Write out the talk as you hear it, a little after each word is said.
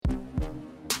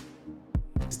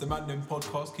It's the Man Them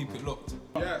Podcast, keep it locked.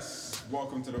 Yes,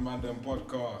 welcome to the Man Them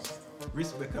Podcast.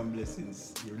 Respect and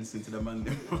blessings. You're listening to the Man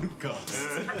Them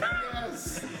Podcast.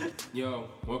 Yes. Yo,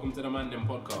 welcome to the Man Them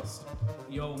Podcast.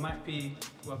 Yo, Matt P,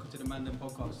 welcome to the Man Them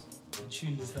Podcast. You're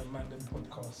tuned to the Man Them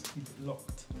Podcast. Keep it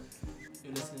locked.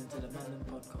 You're listening to the Man Them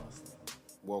Podcast.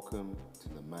 Welcome to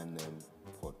the Man Them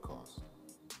Podcast.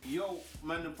 Yo,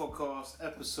 Man Them Podcast,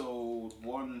 episode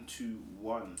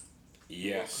 121.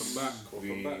 Yes, Welcome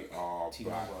we back. are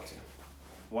back.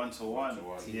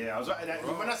 121. Yeah, I was right.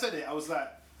 When I said it, I was like,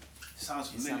 sounds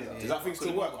familiar. Does that thing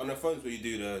still work on the phones where you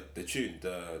do the tune,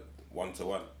 the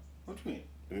 1-to-1? What do you mean?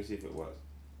 Let me see if it works.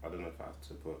 I don't know if I have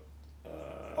to put.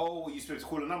 Oh, you supposed to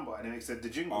call a number and then it said the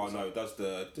jingle. Oh no, it does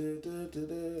the.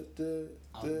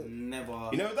 I've never.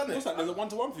 You never done it? What's that? There's a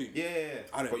one-to-one thing? Yeah.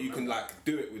 But you can like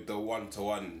do it with the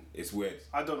 1-to-1. It's weird.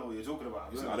 I don't know what you're talking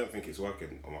about. I don't think it's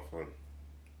working on my phone.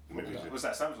 Maybe it's What's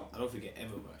that, Samsung? I don't think it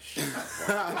ever works.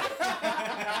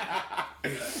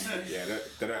 Yeah,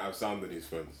 they don't have sound on these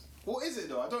phones. What is it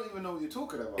though? I don't even know what you're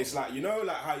talking about. It's like, you know,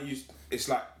 like how you. It's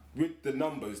like with the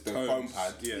numbers, the phone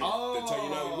pad. Yeah. You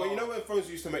know when phones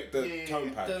used to make the tone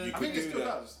pad. You I could think it do still that.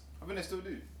 does. I think they still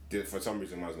do. Yeah, for some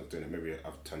reason, mine's not doing it. Maybe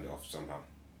I've turned it off somehow.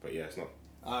 But yeah, it's not.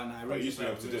 Oh no, But you used to be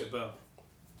able to do it.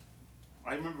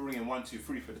 I remember ringing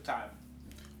 123 for the time.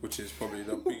 Which is probably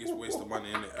the biggest waste of money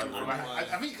in it ever. I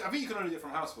think you can only do it from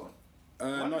house phone.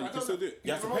 No, you can still do it.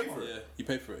 You have to pay for it. Yeah, you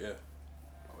pay for it, yeah.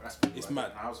 Oh, that's It's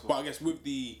mad. But I guess with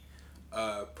the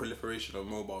proliferation of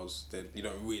mobiles, then you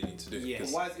don't really need to do it. Yeah.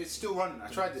 'cause Why is it still running? I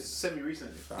tried this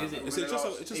semi-recently. Is it?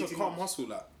 It's just a calm hustle,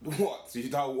 like. What? So you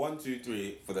dial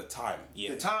 123 for the time?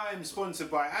 Yeah. The time sponsored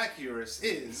by Accurus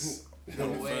is... No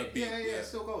way. Yeah, it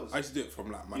still goes. I used to do it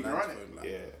from like my You can land's run it. phone, like.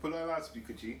 Yeah. Put it on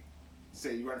loudspeaker, G.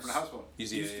 Say you run it from the house phone.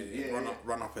 Easy, Used to, yeah.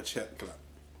 run up a check, like.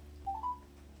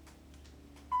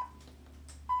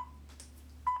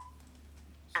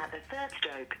 At the third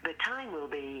stroke, the time will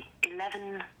be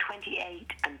 11:28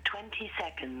 and 20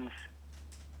 seconds.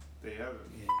 There you have it.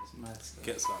 Yeah, it's mad stuff.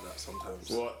 Gets like that sometimes.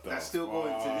 What the That's still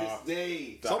going to this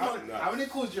day. Someone- How many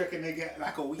calls do you reckon they get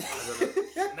like a week?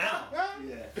 Now,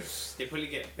 Yeah. they probably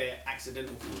get bare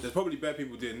accidental calls. There's probably bare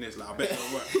people doing this, like I bet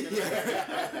it'll work.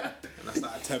 And that's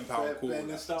like a £10 Bare call. Like,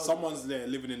 nostalgia. someone's there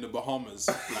living in the Bahamas,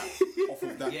 like off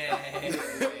of that. Yeah.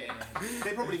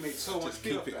 They probably make so much Just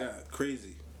feel keep off it that.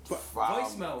 crazy.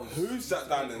 Voicemails. Who sat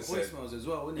down and said? Voicemails as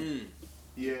well, isn't it?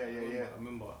 Yeah. I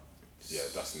remember. Yeah,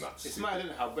 that's nuts. It's mad, isn't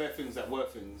it, how bare things that were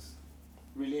things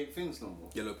really ain't things no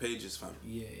more. Yellow Pages, fam.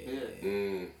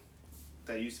 Yeah.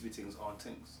 That used to be things aren't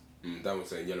things. That was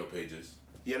saying Yellow Pages.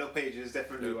 Yellow Pages,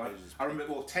 definitely Yellow one. Pages. I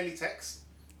remember, Teletext.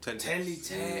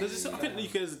 Teletext. I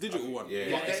think there's a digital one.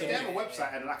 Yeah. But they have a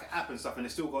website and like an app and stuff, and they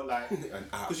still got like... An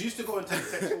app. Because you used to go on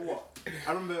Teletext for what?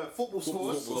 I remember football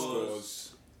scores. Scores.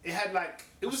 It had like...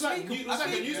 It was like, it was like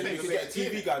a And you newspaper. could get a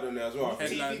TV guide on there as well. TV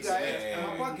Headlines, guide. Am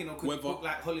I bugging or could you Weather. book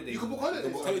like holidays? You can book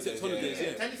holidays. Teletext holidays,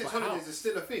 yeah. Teletext holidays is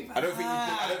still a thing. I don't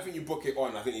think you book it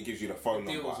on. I think it gives you the phone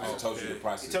number Deals, and it tells you the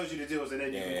prices. It tells you the deals and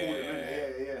then you can call them.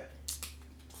 Yeah.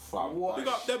 Fam. What? Big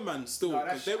up them, man, still, No,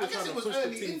 because that's- they I were guess trying it to was push the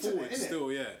early team internet, forward innit?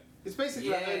 still, yeah. It's basically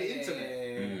like early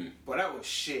internet. But that was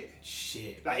shit.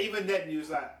 Shit. Like even then you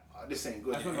was like, oh, this ain't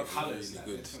good. I remember colours.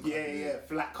 Really good. Yeah.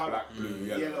 Flat colour. Black, blue,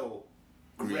 yellow.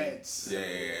 Green. Reds. Yeah.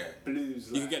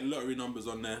 Blues. You can get lottery numbers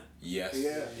on there. Yes.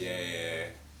 Yeah.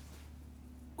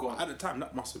 Go on. At the time,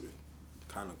 that must have been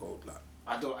kind of gold, like.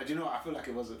 Do you know what? I feel like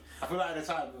it wasn't. I feel like at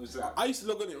the time it was like... I used to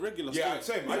log on it regular. Yeah,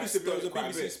 still. same. I used to There was do a it quite a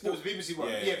BBC bit. It Sport. was BBC one.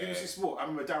 Yeah. Yeah, BBC Sport. I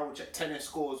remember Darryl checked tennis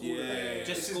scores, all of Yeah. that. Just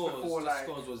This scores. is before Just like...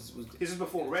 scores was This is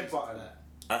before Red Button.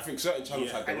 I think certain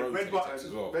channels had And their then own Red teletext Button,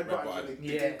 as well. Red Button, the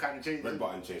game kind of changed. Red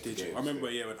Button changed the Digital. game. I remember,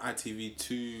 when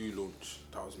ITV2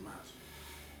 launched, that was mad.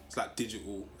 It's like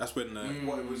digital. That's when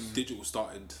What it was digital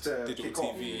started. to Digital kick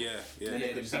off. TV, yeah. Yeah,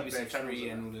 they the just have their BBC channels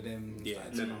Three on and all of them. Yeah,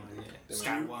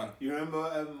 Sky One. You remember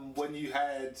when you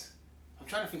had? I'm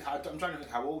trying to think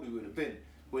how old you would have been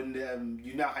when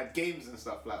you now had games and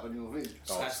stuff like on your thing.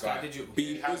 Sky Digital.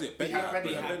 Was it? Bedlam.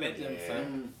 Bedlam,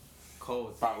 fam.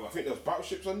 Cold. I think there was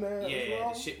battleships on there. as Yeah,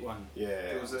 well. the shit one.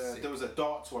 Yeah. There was a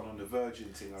darts one on the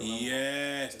Virgin thing. I remember.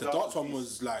 Yes, the Darts darts one was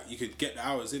was like you could get the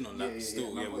hours in on that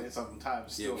still. Yeah, Yeah,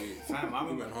 sometimes still. Fam, I We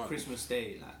remember went hard. Christmas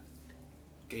Day, like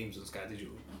games on Sky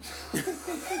Digital.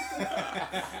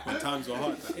 when times were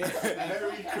hard. Like,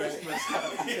 Merry Christmas.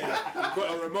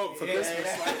 got a remote for Christmas.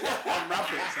 Like,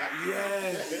 unwrap it. It's like,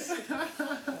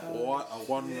 yes. What a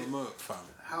one remote, fam.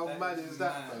 How mad is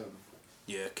that, fam?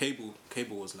 Yeah, cable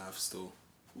was live still.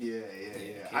 Yeah.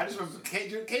 I just remember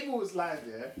cable was live,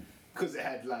 yeah, because it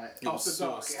had like was after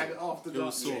dark. so It had it after It dark.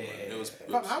 was so, man. It was.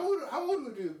 Fam, how old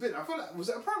would you have been? I feel like was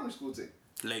it a primary school thing?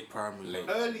 Late primary.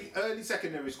 Early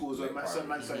secondary schools where certain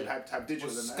man started have digital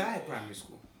Was and Sky that. primary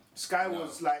school? Sky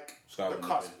was like Sky the wouldn't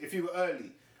cusp. have If you were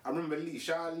early, I remember Lee.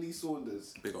 Shout out Lee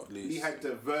Saunders. Big up Lee. He had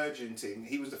the Virgin thing.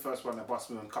 He was the first one that bust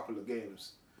me on a couple of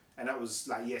games, and that was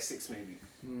like year 6 maybe.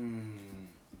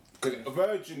 Because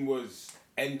Virgin was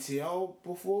NTL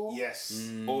before?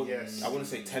 Yes. Or Yes. I want to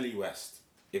say Telewest,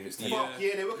 if it's Telewest. Fuck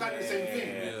yeah, they were kind of the same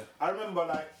thing. Yeah. I remember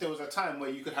like there was a time where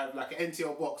you could have like an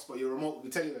NTL box, but your remote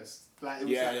would be Telewest. Like it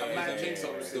was like a mad change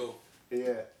up. Still,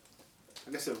 Yeah.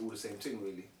 I guess they're all the same thing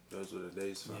really. those were the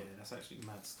days, Yeah, fam. that's actually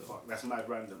mad stuff. Fuck, that's mad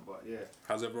random, but yeah.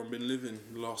 How's everyone been living?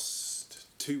 Last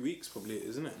 2 weeks, probably,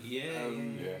 isn't it? Yeah,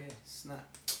 yeah. Snap.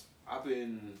 I've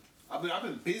been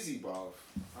busy, bro.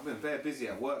 I've been very busy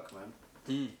at work,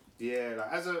 man. Yeah,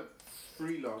 like as a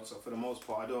freelancer, for the most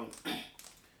part,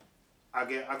 I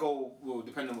go well,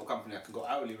 depending on what company, I can go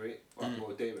hourly rate or I can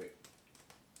go day rate.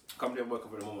 Company I'm working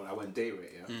for at the moment, I went day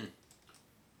rate, yeah.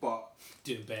 But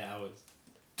Doing bare hours.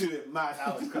 doing mad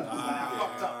hours, cause I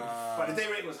fucked up. But the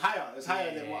day rate was higher. It's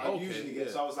higher than what I usually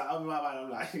get. So I was like, I'm in my mind, I'm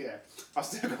like, yeah, I'll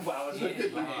still go for hours.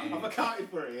 I'm accounted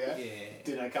for it, yeah.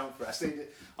 Didn't account for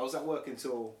it. I was at work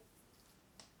until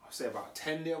I'll say about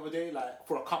 10 the other day, like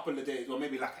for a couple of days, or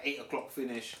maybe like 8 o'clock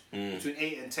finish. Between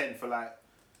 8 and 10 for like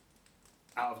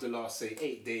out of the last say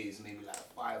 8 days, maybe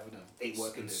like 5 of them, 8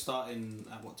 working days. Starting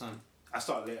at what time? I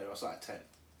started later. I started at 10.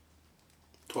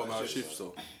 12-hour shifts,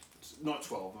 though. Not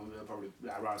 12. I mean, probably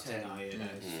like around 10.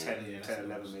 10,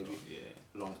 11 maybe. Yeah.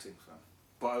 Long thing, fam.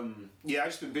 But yeah, I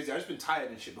just been busy. I just been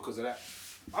tired and shit because of that.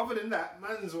 Other than that,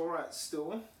 man's alright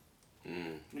still.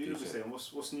 You look the same.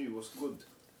 What's new? What's good?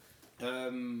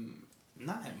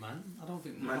 Nothing, man. I don't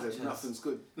think Man much says has- nothing's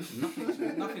good.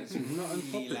 Nothing's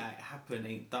really like happened.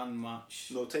 Ain't done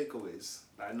much. No takeaways.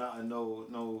 Like nothing.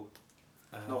 No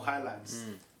highlights.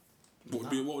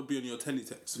 What would be on your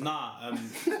teletext? Nah, I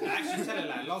actually tell her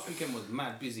like last weekend was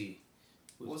mad busy.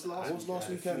 What's last I had last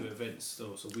a weekend? few events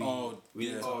though, so we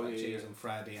yeah. went to yeah, Jay's yeah. on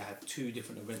Friday. I had 2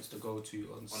 different events to go to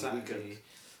on the Saturday, weekend.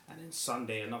 and then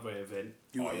Sunday another event.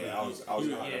 Oh yeah, I was you- out and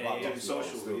yeah, about yeah, doing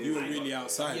social, still. yeah. You were I really got-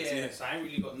 outside, yeah. So I ain't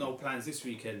really got no plans this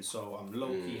weekend, so I'm low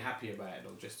key happy about it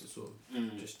though, just to sort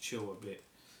of just chill a bit,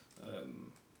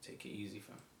 take it easy,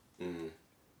 fam.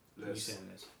 What you saying,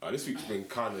 Les? This week's been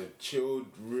kind of chilled,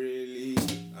 really.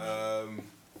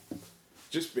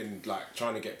 Just been like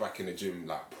trying to get back in the gym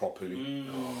like properly.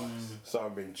 So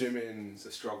I've been gymming. It's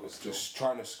a struggle still. Just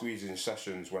trying to squeeze in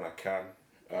sessions when I can.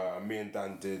 Me and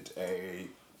Dan did a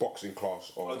boxing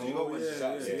class on did you go Wednesday?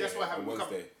 Saturday, That's why I haven't on come.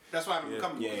 Wednesday. That's why I haven't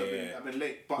come because yeah. I've been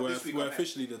late. But this week We're I'm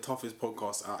officially the toughest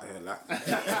podcast out here. Like,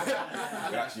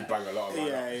 We actually bang a lot of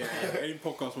yeah. Any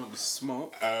podcast want to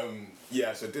smoke?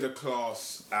 Yeah, so I did a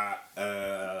class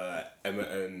at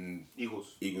Emerton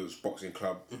Eagles. Boxing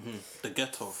Club. The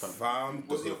ghetto, fam. Fam,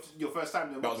 Was it your first time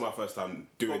doing that was boxing? my first time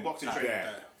doing boxing training?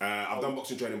 Yeah, I've done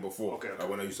boxing training before Okay.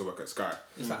 when I used to work at Sky.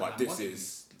 that But like this boxing?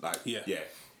 is like Yeah.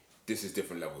 this is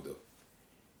different level though.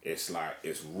 It's like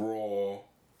it's raw,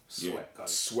 Sweat,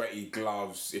 guys. sweaty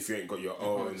gloves. If you ain't got your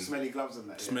own Smelly gloves and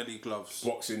that. Yeah. Smelly gloves.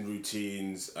 boxing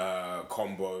routines,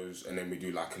 combos, and then we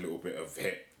do like a little bit of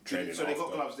hit training. So they got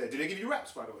after. gloves there. Do they give you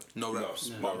wraps, by the way? No reps.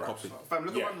 No One reps. copy. Fam,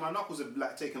 look Yeah. at my knuckles are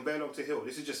like taking bare long to heal.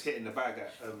 This is just hitting the bag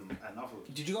at another.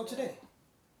 Did you go today?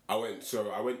 I went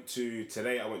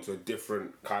to a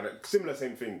different kind of similar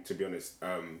same thing to be honest.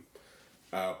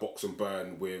 Box and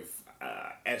burn with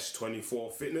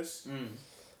S24 Fitness.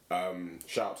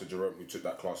 Shout out to Jerome who took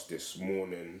that class this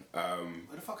morning. Where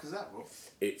the fuck is that, bro?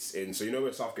 It's in, so you know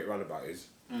where Southgate Roundabout is?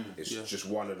 It's just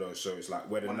one of those, so it's like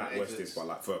where the One of the NatWest exits. is, but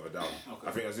like further down. Okay.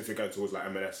 I think as if you're going towards like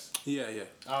M&S. Yeah, yeah.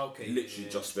 Oh, okay. Literally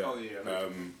just there. Oh, yeah, I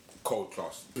know. Cold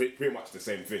class. Pretty much the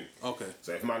same thing. Okay.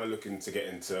 So if man are looking to get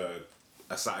into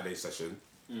a Saturday session,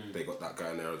 they got that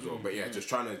going there as well. But yeah, just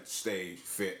trying to stay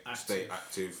fit, stay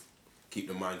active, keep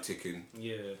the mind ticking.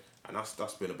 Yeah. And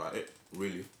that's been about it,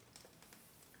 really.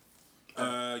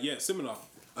 Yeah, similar.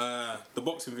 The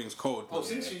boxing thing's cold. Oh,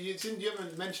 since you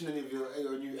haven't mentioned any of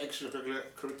your new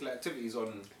extracurricular activities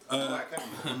on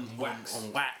Wax.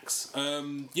 On wax.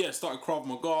 Yeah, started Krav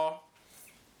Maga.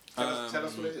 Tell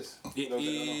us what it is. It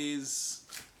is.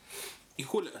 You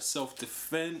call it a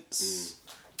self-defense. Is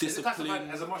it Discipline. classified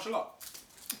as a martial art?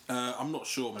 I'm not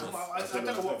sure, man. I don't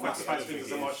know what classifies things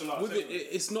as a martial art. With it,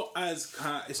 it's not as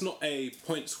it's not a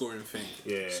point scoring thing.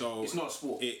 Yeah. So It's not a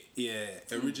sport. It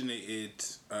originated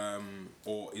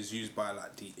or is used by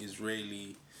like the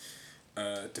Israeli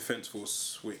Defense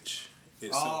Force, which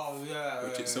itself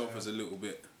itself is a little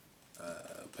bit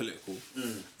political.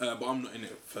 But I'm not in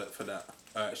it for that.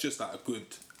 It's just like a good,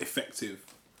 effective,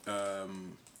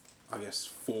 I guess,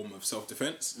 form of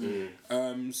self-defense.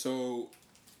 So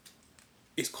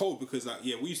it's cold because like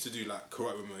we used to do like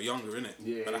karate when we were younger, innit?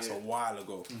 Yeah, but that's a while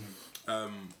ago.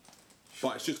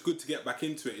 But it's just good to get back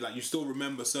into it. Like you still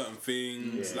remember certain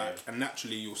things, like, and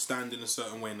naturally you'll stand in a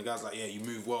certain way, and the guy's like, you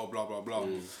move well, blah blah blah.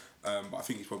 But I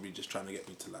think he's probably just trying to get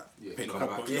me to like pay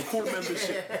the full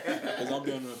membership, because I'll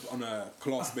be on a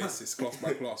class basis, class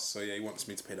by class. So he wants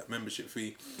me to pay that membership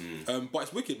fee. But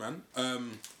it's wicked, man.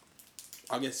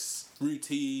 I guess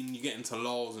routine, you get into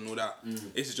laws and all that.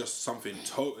 This is just something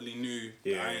totally new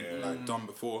that I ain't like done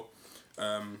before.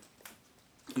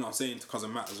 And I was saying to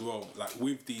cousin Matt as well, like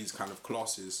with these kind of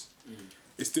classes,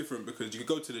 it's different because you could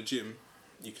go to the gym,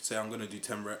 you could say I'm gonna do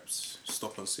 10 reps,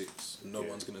 stop on 6. No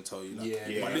one's gonna tell you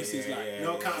that. But this is like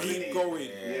no keep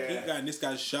going, keep going. This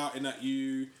guy's shouting at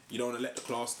you. You don't want to let the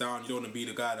class down. You don't want to be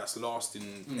the guy that's lost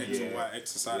in X or Y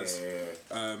exercise.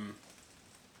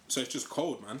 So it's just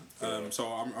cold, man. So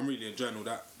I'm really enjoying all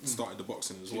that. Started the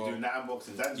boxing as well. You're doing that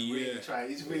unboxing. That's really trying.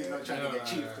 He's really not trying to get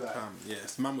cheap. Like.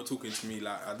 Yes, man were talking to me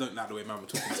like I don't like the way man were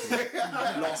talking to me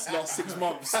last 6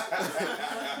 months. So I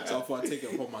thought I'd take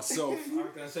it upon myself. I'm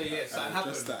gonna say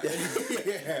Just that.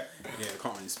 I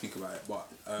can't really speak about it, but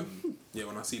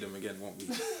when I see them again, won't be a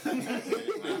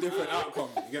different outcome.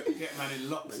 You get man in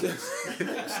locks.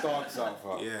 Starts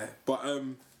off. Yeah, but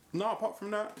no. Apart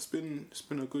from that, it's been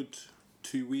a good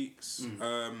 2 weeks.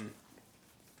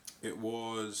 It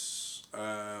was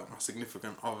my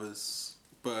significant other's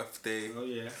birthday. Oh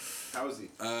yeah. How was he?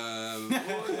 I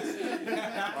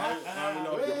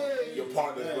know your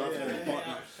partner's birthday.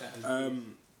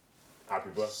 Happy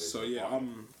birthday. So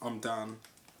I'm down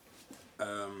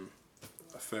a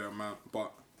fair amount,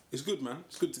 but it's good, man.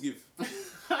 It's good to give.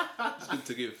 It's good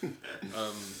to give.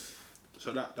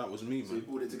 So that was me, man. So you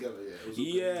pulled it together,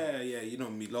 You know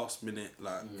me, last minute,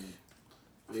 like.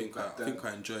 I think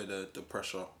I enjoy the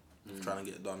pressure of trying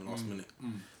to get it done last minute,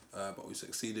 but we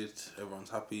succeeded. Everyone's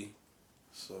happy,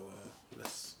 so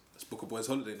let's book a boys'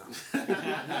 holiday now.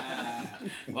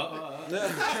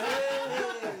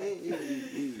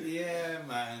 Yeah,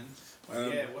 man.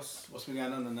 What's been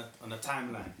going on the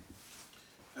timeline?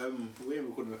 We ain't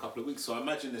recording in a couple of weeks, so I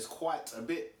imagine there's quite a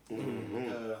bit.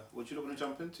 What you looking to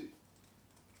jump into?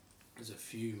 There's a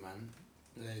few, man.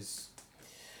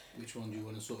 Which one do you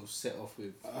want to sort of set off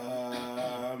with?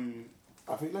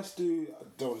 I think let's do, I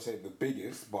don't want to say the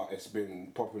biggest, but it's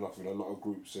been popping up in a lot of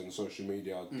groups and social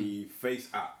media, the Face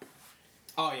app.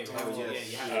 Oh, yeah, you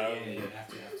have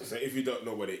to. So if you don't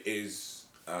know what it is,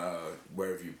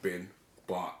 where have you been?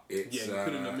 But it's... you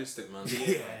couldn't have missed it, man.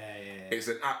 It's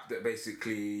an app that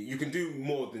basically, you can do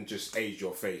more than just age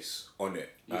your face on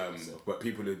it. But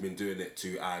people have been doing it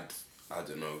to add... I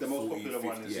don't know. The most popular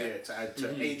one is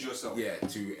to age yourself. Yeah,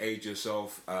 to age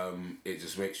yourself. It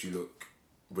just makes you look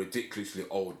ridiculously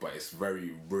old, but it's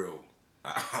very real.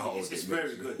 It's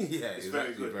very good. It's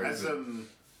very good. As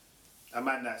a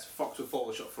man that's fucked with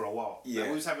Photoshop for a while. Like,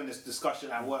 we was having this discussion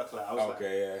at work. Like I was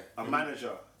a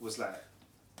manager was like,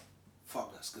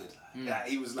 "Fuck, that's good." Like,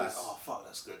 he was like, "Oh, fuck,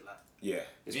 that's good." Like,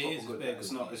 it's proper good.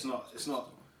 It's not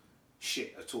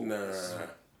shit at all. No.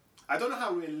 I don't know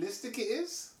how realistic it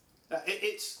is.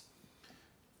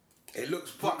 It looks.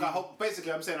 Fuck. I hope.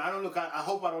 Basically, I'm saying I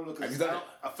hope I don't look as a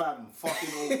fam. Fucking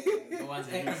old.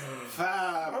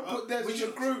 Fam. I'll put that in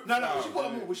your group.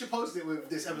 No. We should post it with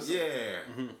this episode.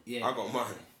 Yeah. I got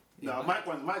mine. No,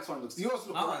 Mike's one looks. Yours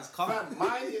look like. Fam,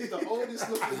 mine is the oldest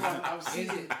looking one I've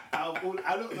seen.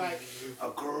 I look like a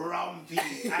grumpy,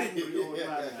 angry old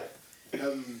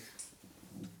man.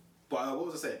 But what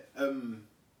was I saying?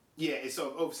 It's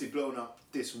obviously blown up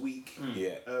this week.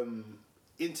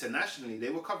 Internationally, they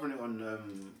were covering it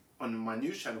on my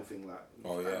news channel thing.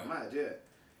 Like, mad,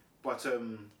 But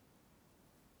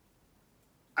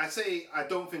I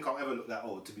don't think I'll ever look that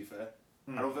old. To be fair,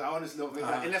 I honestly don't think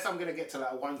that, unless I'm gonna get to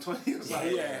like 120 or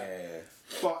something.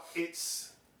 But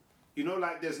it's,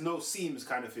 like there's no seams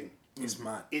kind of thing. It's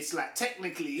mad. It's like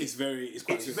technically, it's very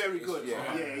good.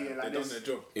 Like they've done their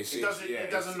job. It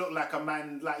doesn't look like a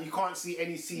man. Like you can't see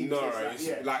any seams. No,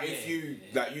 right. If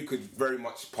you could very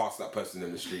much pass that person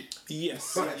in the street.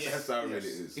 Yes. That's how really it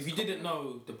is. If you didn't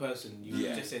know the person, you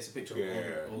would just say it's a picture of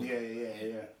him.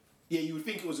 Yeah, you would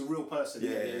think it was a real person.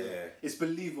 It's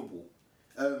believable.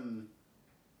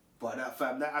 But that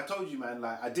fam, I told you, man.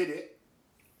 Like I did it.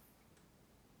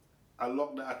 I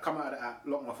come out of the app,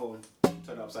 locked my phone,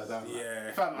 turned it upside down.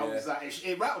 Fam, I was like,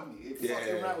 it rattled me. It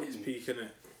fucking rattled me. It's peaking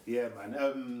it. Yeah,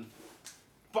 man.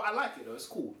 But I like it though. It's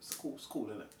cool. It's cool,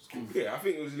 isn't it? It's cool. Yeah, I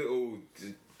think it was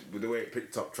with the way it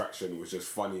picked up traction, it was just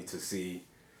funny to see.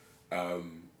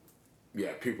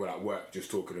 People at work just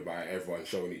talking about it, everyone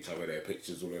showing each other their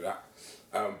pictures, all of that.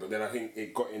 But then I think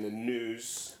it got in the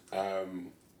news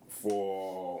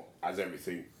for, as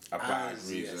everything, a bad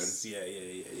reason. Yes.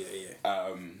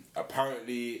 Yeah.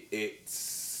 Apparently,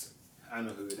 it's I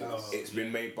know who it is. it's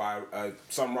been made by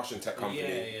some Russian tech company.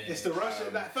 It's the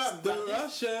Russian, that fam. The like,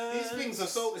 Russians. These things are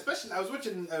so, especially, I was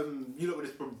watching, you know what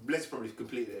this, Les probably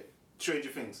completed it, Stranger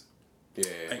Things. Yeah.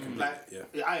 Like,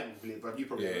 I haven't completed, but you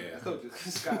probably haven't. I told you,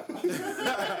 Skype.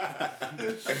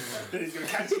 He's going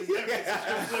to cancel his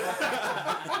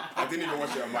I didn't even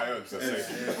watch it on my own, so say.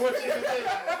 Watch it every day,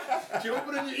 like, do you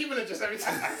open a new email address every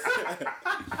time?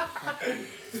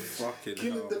 Fucking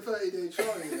Killing hell. the 30-day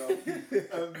trial, you know.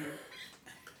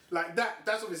 Like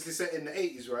that's obviously set in the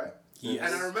 80s, right? Yes.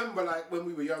 And I remember, like, when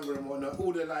we were younger and whatnot,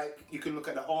 all the, like, you can look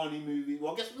at the Arnie movie.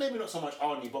 Well, I guess maybe not so much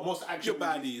Arnie, but most action Your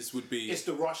movies, baddies would be. it's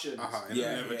the Russians. in a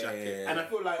leather jacket. And I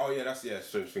feel like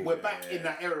Strange Things. we're back in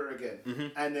that era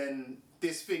again. And then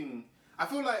this thing, I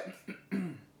feel like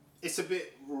it's a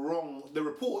bit wrong. The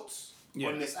reports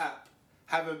on this app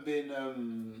haven't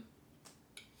been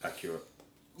Accurate.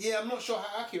 Yeah, I'm not sure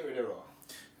how accurate they are.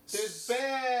 There's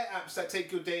bare apps that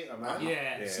take your data, man.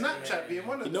 Snapchat being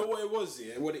one of them. You know what it was?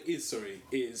 Yeah, what it is. Sorry,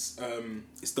 is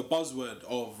it's the buzzword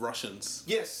of Russians.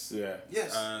 Yes. Yeah.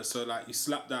 Yes. So like you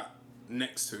slap that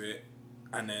next to it,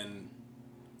 and then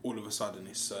all of a sudden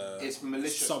it's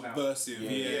malicious, subversive. now.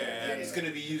 Yeah. It's going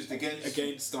to be used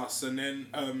against us, and then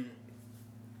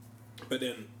but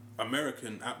then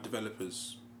American app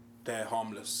developers, they're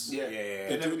harmless.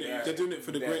 They're doing it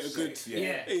for the greater good.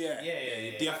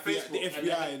 The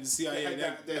FBI and the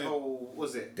CIA. Their whole,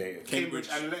 was it? Cambridge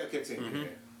Analytica thing.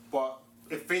 But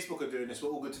if Facebook are doing this,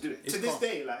 we're all good to do it. To this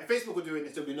day, like, if Facebook are doing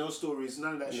this, there'll be no stories,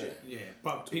 none of that shit. Yeah,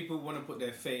 but people want to put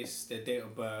their face, their date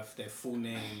of birth, their full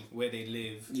name, where they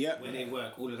live, where they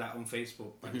work, all of that on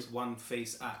Facebook. But it's one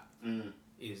face app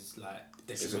is like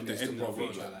It's a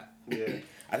problem. Yeah.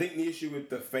 I think the issue with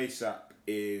the Face app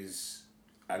is,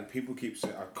 and people keep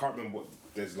saying, I can't remember what,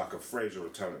 there's like a phrase or a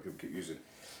term that people keep using.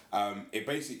 It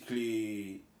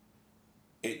basically,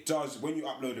 it does, when you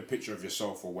upload a picture of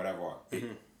yourself or whatever,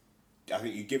 I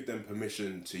think you give them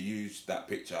permission to use that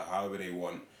picture however they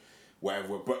want,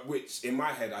 whatever. But which, in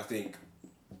my head, I think,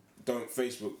 don't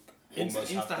Facebook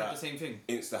almost Insta have that? have the same thing.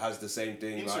 Insta has the same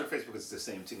thing. Insta and Facebook is the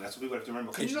same thing. That's what people have to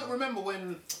remember. Can you not remember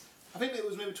when, I think it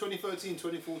was maybe 2013,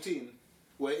 2014,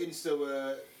 where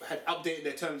Insta had updated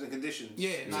their terms and conditions?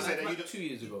 Yeah, to say that like 2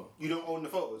 years ago. You don't own the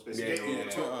photos, basically. They own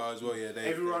the Twitter photos. as well. Yeah,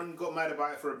 Everyone got mad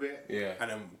about it for a bit. Yeah. and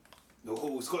then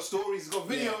Oh, it's got stories, it's got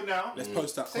video now. let's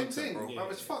post that Same content, thing. bro. Man,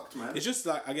 it's fucked, man. It's just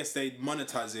like, I guess they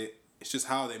monetize it. It's just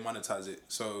how they monetize it.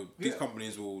 So these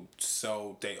companies will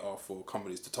sell data for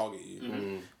companies to target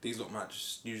you. These lot might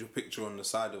just use your picture on the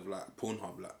side of like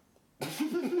Pornhub, like.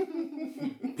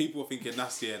 People are thinking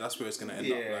that's where it's gonna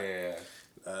end up.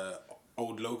 Like,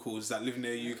 old locals that live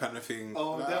near you, kind of thing.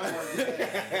 Oh, like, that one.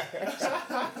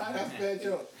 That's fair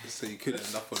joke. so you could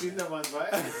end up on. Seen that one,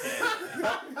 right?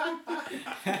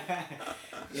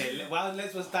 While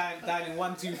Les was dialing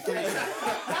 1, 2, 3. I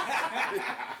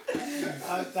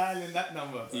was dialing that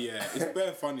number. Yeah, it's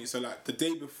bare funny. So like the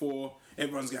day before,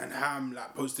 everyone's getting ham,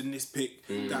 like posting this pic,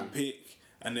 that pic,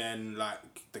 and then like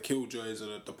the killjoys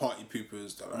or the party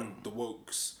poopers, the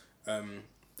wokes,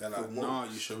 they're like, nah,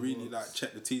 you should really like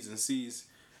check the T's and C's.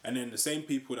 And then the same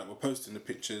people that were posting the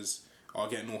pictures are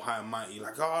getting all high and mighty,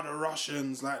 like, oh, the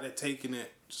Russians, like they're taking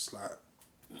it. Just like,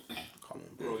 come on,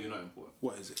 bro, you're not important.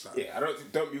 What is it like? Yeah,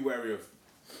 don't be wary of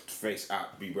Face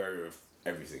app. Be wary of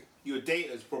everything. Your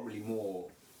data is probably more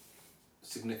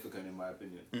significant, in my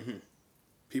opinion.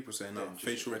 People saying that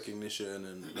facial recognition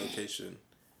and location,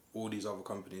 all these other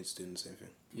companies doing the same thing.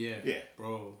 Yeah. Yeah.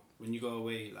 Bro, when you go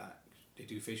away, like, they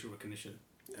do facial recognition.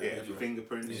 Yeah, your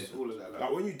fingerprints, all of that. Like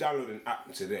when you download an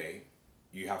app today,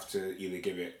 you have to either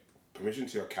give it permission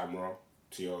to your camera,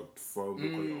 to your phone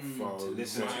book or your phone, to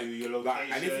listen to your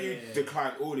location. And if you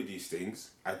decline all of these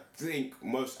things, I think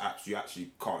most apps you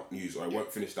actually can't use or it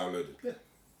won't finish downloading. Yeah.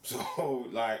 So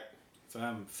like,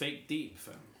 Fam, fake deep,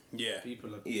 fam. Yeah.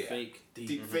 People are fake deep.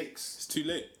 Deep fakes. It's too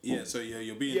late. Yeah, so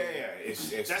you're being... it's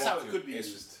That's how it could be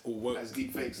used all woke. as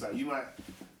deep fakes. Like you might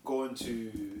go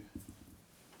into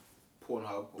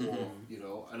Pornhub or you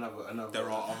know another. There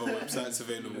are other websites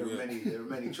available. There are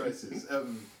many choices.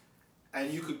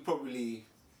 And you could probably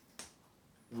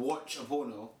watch a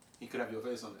porno. You could have your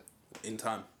face on it In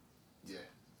time. Yeah,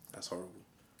 that's horrible.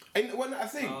 And when I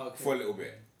think for a little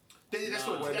bit. That's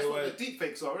what the deep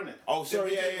fakes are, isn't it? Oh,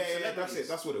 sorry, yeah, that's it.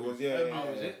 That's what it was.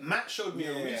 Yeah. Matt showed me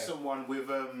a recent one with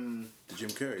Jim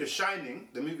Carrey. The Shining,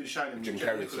 the movie The Shining. Jim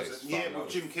Carrey face. Yeah, with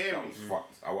Jim Carrey. That was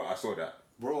fucked. I saw that.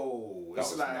 Bro,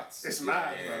 it's like nuts. it's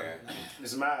mad, bro.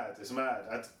 It's mad.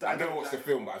 I don't watch the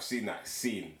film, but I've seen that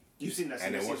scene. You've seen that scene.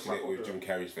 And then that watching scene's it quite with Jim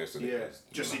popular. Carrey's face on Yeah, it.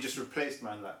 he just replaced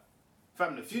man like,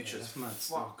 fam, the future's that's mad.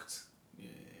 fucked.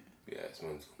 Yeah, it's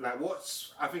mental. Like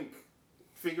I think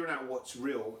figuring out what's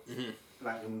real,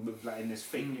 like in this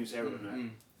fake news era,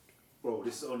 like, bro,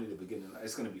 this is only the beginning. Like,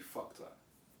 it's gonna be fucked. Like,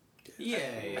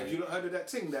 have you not heard of that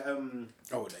thing that the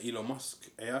Elon Musk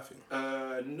AI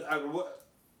thing.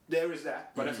 There is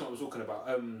that, but that's not what we're talking about.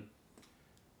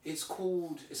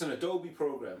 It's an Adobe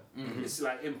program. It's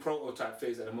like in prototype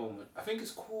phase at the moment. I think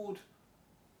it's called,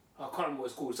 I can't remember what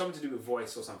it's called. Something to do with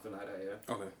voice or something like that.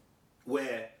 Yeah. Okay.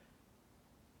 Where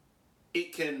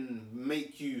it can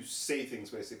make you say things.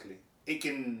 Basically, it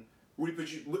can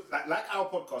reproduce like our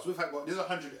podcast. We've had this is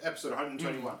 100 episode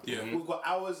 121. Yeah. We've got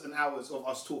hours and hours of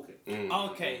us talking.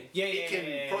 Okay. It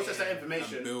can process that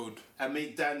information And build and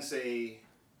make Dan say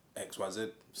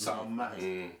XYZ. something mad.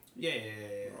 Yeah.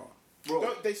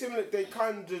 Bro, They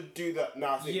kind of do that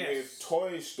now. I think with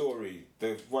Toy Story,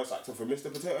 the voice actor for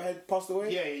Mr. Potato Head passed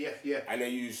away. Yeah. And they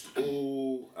used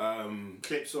all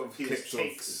Clips of his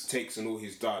takes. and all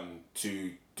he's done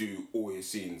to do all his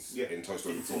scenes in Toy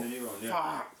Story 4. In the new one,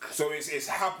 yeah. So it's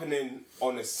happening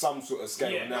on some sort of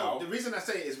scale now. No, the reason I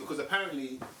say it is because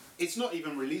apparently it's not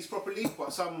even released properly,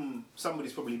 but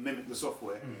somebody's probably mimicked the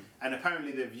software, and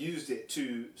apparently they've used it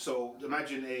to. So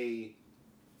imagine a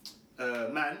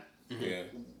man,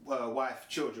 wife,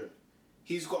 children.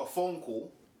 He's got a phone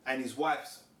call, and his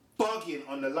wife's bugging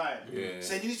on the line,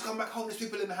 saying you need to come back home. There's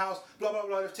people in the house. Blah blah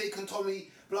blah. They've taken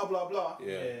Tommy. Blah blah blah.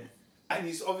 And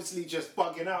he's obviously just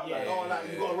bugging out, you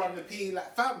gotta run the P.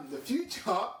 Like, fam, the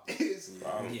future is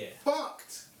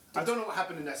fucked. I don't know what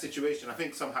happened in that situation. I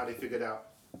think somehow they figured out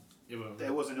that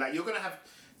it wasn't like you're gonna have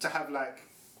to have like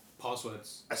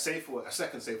passwords, a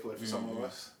second safe word for some of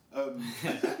us.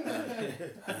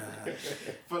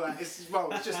 But like it's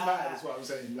just mad. Is what I'm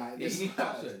saying. Like you need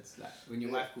passwords. Like when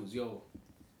your wife calls,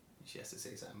 she has to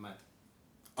say something mad.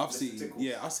 I see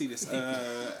this.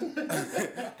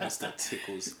 Mr.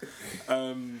 Tickles.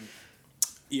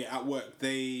 At work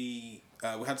we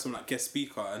had some like guest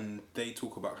speaker, and they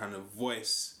talk about kind of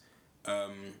voice,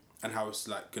 and how it's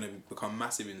like gonna become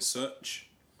massive in search.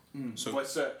 So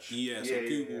voice search.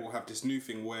 Google will have this new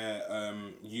thing where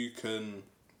you can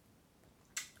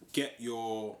get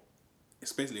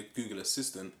it's basically a Google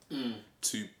Assistant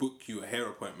to book you a hair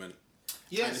appointment.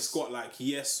 Yes. And it's got like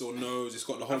yes or no's, it's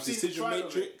got the whole decision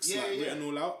matrix written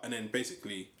all out, and then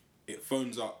basically it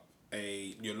phones up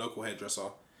your local hairdresser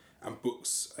and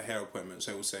books a hair appointment.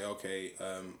 So it will say, okay,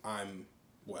 I'm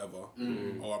whatever,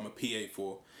 or I'm a PA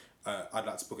for, I'd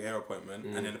like to book a hair appointment,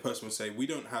 and then the person will say, we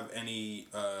don't have any,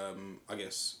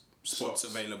 spots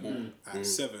available at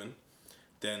 7,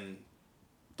 then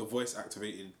the voice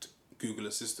activated Google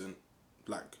Assistant,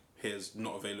 like, here's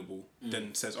not available,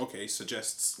 then says, okay,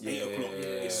 suggests 8 o'clock.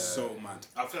 It's so mad.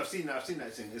 I've seen that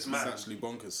thing. It's mad. It's actually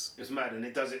bonkers. It's mad, and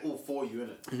it does it all for you,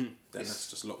 innit? Then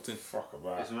that's just locked in. Fuck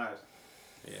about. It's mad.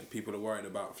 Yeah, people are worried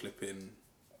about flipping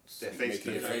their face,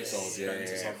 making your face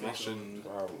old. Russian.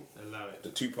 Allow it. The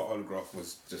Tupac holograph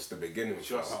was just the beginning.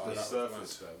 Just the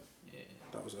surface, fam. Yeah.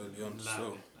 That was early on. Allow So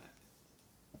it.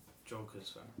 Like, jokers,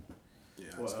 fam. yeah,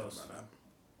 What I was else? about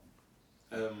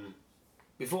that.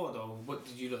 Before though, what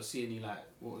did you not see any like?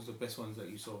 What was the best ones that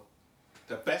you saw?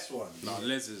 The best one. No,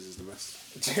 Les's is the best.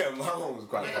 Yeah, my one was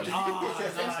quite funny.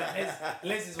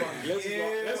 Les's one.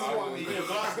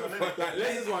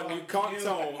 Les's one, you can't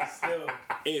tell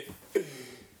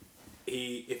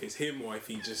if it's him or if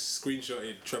he just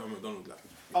screenshotted Trevor McDonald. Like,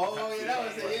 Oh yeah, that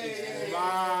was it.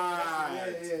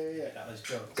 Yeah. That was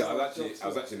joke. I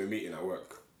was actually in a meeting at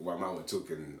work. While man were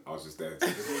talking, I was just there.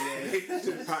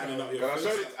 just patterning up your I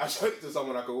showed it to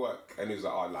someone I could work, and he was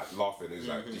like, "Oh, like laughing." He was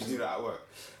like, "Did you do that at work?"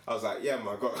 I was like, "Yeah, man,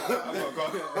 I got."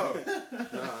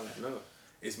 No,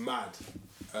 it's mad.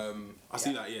 I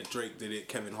see that. Drake did it.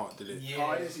 Kevin Hart did it. Yeah. Oh,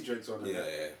 I didn't see Drake's one. Yeah.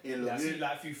 I see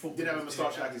like a few footballers. Didn't have a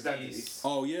moustache like his dad, did he?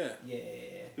 Oh yeah. Yeah.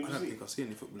 Who I did don't you think I see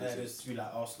any footballers. There's two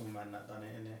like Arsenal man that done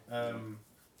it, innit?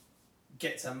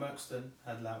 Getz and Merkston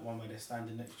had like one where they're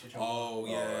standing next to each other. Oh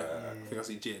yeah. yeah. I think I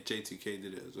see J2K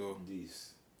did it as well.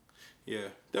 These. Yeah,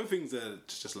 them things are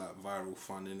just like viral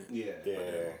fun, innit? Yeah.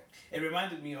 It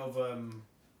reminded me of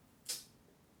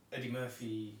Eddie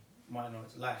Murphy, Mighty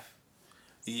Knowledge Life.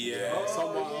 Yeah.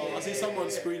 I see someone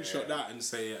screenshot that and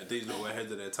say these lot were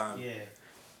ahead of their time. Yeah.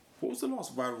 What was the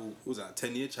last viral? What was that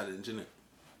 10-year challenge, innit?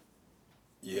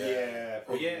 Yeah.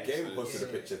 Game posted a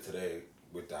picture today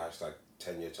with the hashtag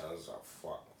 10-year challenge. I was like,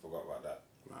 fuck, I forgot about that.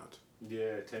 Mad.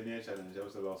 Yeah, 10-year challenge. That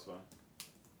was the last one.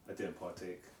 I didn't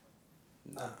partake.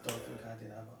 I don't think I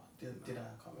did either. Did I? I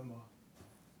can't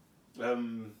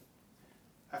remember.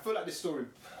 I feel like this story.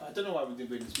 I don't know why we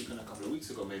didn't speak on it a couple of weeks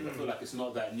ago. Maybe I feel like it's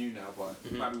not that new now, but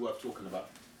it might be worth talking about.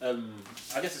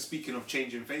 I guess it's speaking of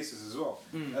changing faces as well.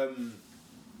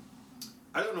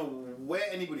 I don't know where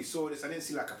anybody saw this. I didn't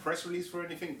see like a press release for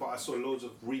anything, but I saw loads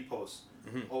of reposts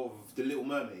of the Little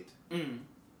Mermaid.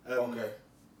 Okay.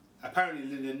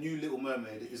 Apparently, the new Little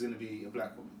Mermaid is going to be a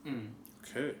black woman.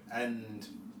 Okay. And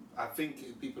I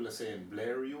think people are saying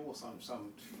Blariel or some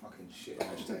fucking shit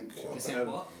hashtag. They're saying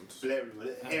what?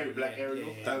 Blariel, Black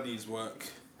Ariel. That needs work.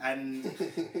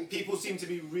 And people seem to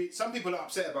be. Some people are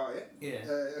upset about it. Yeah.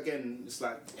 Again, it's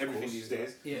like everything these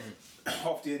days. Yeah.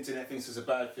 Half the internet thinks it's a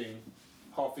bad thing,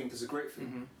 half think it's a great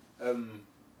thing.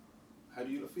 How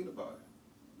do you feel about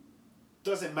it?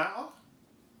 Does it matter?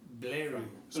 Blairy.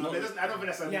 No, it doesn't, I don't think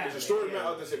that's something. Yeah. Does the story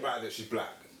matter? Does it matter that she's black?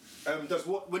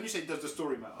 When you say does the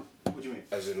story matter? What do you mean?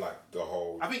 As in like the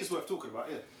whole. I think it's worth talking about.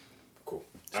 Yeah. Cool.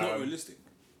 It's not realistic.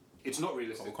 It's not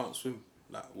realistic. I can't swim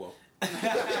that well.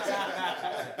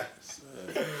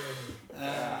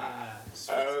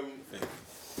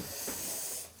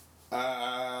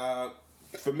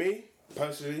 For me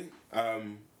personally,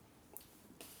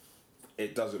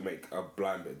 it doesn't make a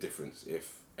blind bit of difference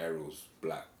if Ariel's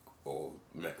black or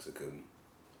Mexican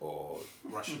or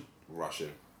Russian.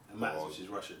 And Matt, or- she's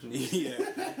Russian. Yeah.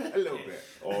 a little bit.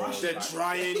 Or They're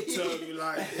trying to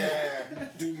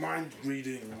like do mind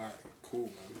reading. Like, cool,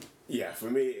 man. yeah, for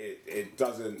me, it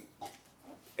doesn't.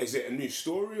 Is it a new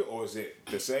story or is it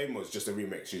the same or it's just a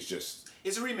remake? She's just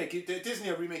It's a remake. Disney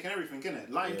are remaking everything, isn't it?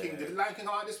 Lion King. Did Lion King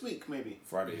come out this week? Maybe.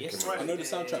 Friday. Yes, came out. I know the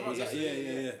soundtrack was like,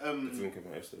 yeah. The film came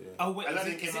out yesterday. Yeah. Oh wait,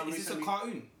 Aladdin is came out this a recently.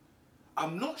 cartoon?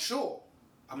 I'm not sure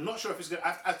if it's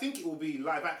gonna. I think it will be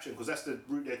live action because that's the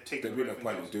route they're taking. There'd be no everything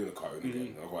point in else. doing a cartoon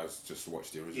again. Otherwise, just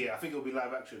watch the original. Yeah, I think it'll be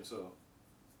live action, so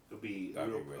it'll be a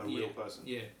That'd real, be weird. a real person.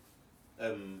 Yeah.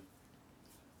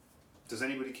 Does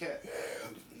anybody care?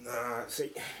 Nah,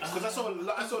 see. Because I saw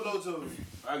loads of,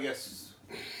 I guess,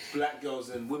 black girls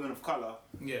and women of color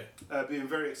Yeah. being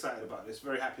very excited about this,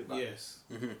 very happy about Yes.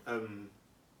 this.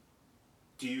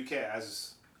 Do you care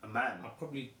as a man? I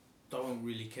probably don't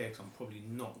really care because I'm probably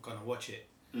not gonna watch it.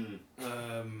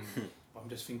 I'm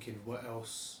just thinking, what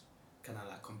else can I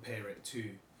like compare it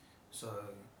to? So,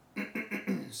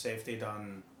 say if they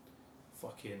done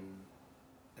fucking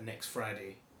next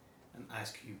Friday, and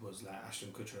Ice Cube was like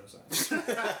Ashton Kutcher or something.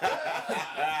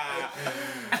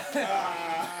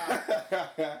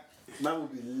 Man will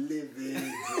be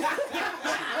living.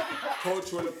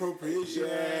 Cultural appropriation.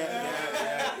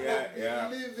 Yeah.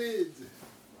 Livid.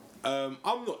 I'm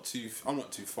not too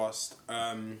fussed.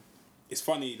 It's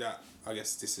funny that I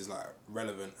guess this is like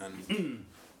relevant and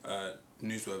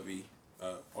newsworthy.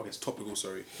 I guess topical.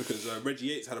 Sorry, because Reggie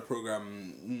Yates had a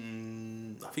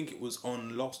program. I think it was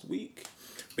on last week,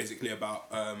 basically about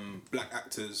black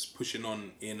actors pushing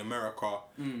on in America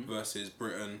versus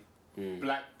Britain.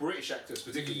 Black British actors,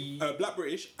 particularly. Black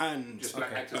British and Just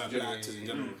black actors in black general. actors in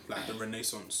general. Like the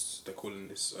Renaissance, they're calling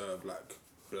this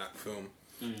black film.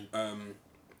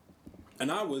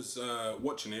 And I was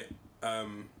watching it,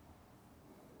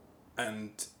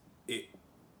 and it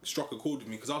struck a chord with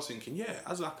me because I was thinking, yeah,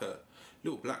 as like a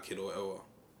little black kid or whatever,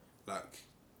 like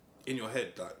in your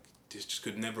head, like this just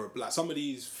could never like some of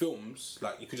these films,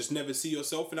 like you could just never see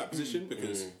yourself in that position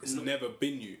because it's never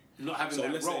been you. Not having So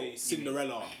that let's role. say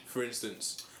Cinderella, for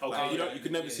instance. Okay, Like, yeah. you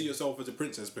could never see yourself as a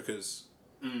princess because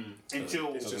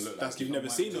Until it's just look that's like you've never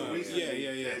seen her. recently,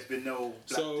 Yeah. there's been no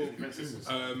black So, Disney princesses.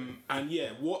 And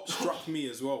yeah, what struck me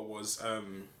as well was so I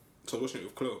was watching it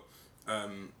with Chloe,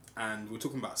 and we're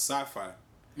talking about sci-fi,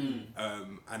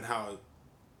 and how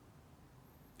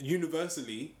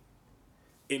universally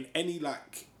in any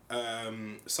like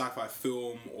sci-fi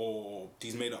film or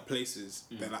these made-up places,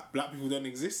 they're like black people don't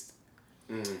exist.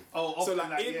 Oh, So, often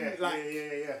like, in, yeah, like-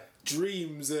 yeah.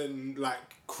 Dreams and like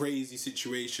crazy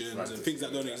situations and Fantasy, things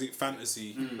that don't yeah. exist,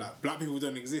 fantasy, like black people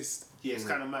don't exist. Yeah, it's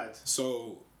kind of mad.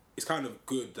 So it's kind of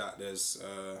good that there's,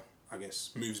 I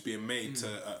guess, moves being made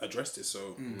to address this.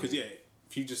 So because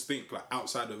if you just think like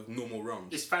outside of normal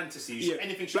realms, It's fantasy. yeah,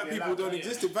 Anything should black be people allowed, don't right?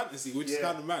 exist in fantasy, which is Yeah.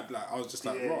 kind of mad. Like I was just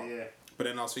like, Yeah, raw. yeah. But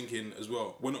then I was thinking as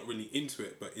well, we're not really into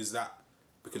it. But is that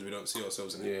because we don't see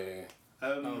ourselves in it?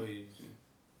 Yeah.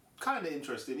 Kind of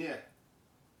interesting, yeah.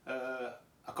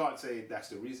 I can't say that's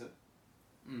the reason,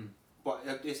 but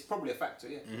it's probably a factor,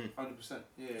 yeah, 100%.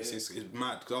 Yeah, It's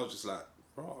mad because I was just like,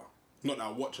 raw. Not that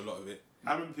I watch a lot of it.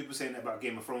 I remember people saying that about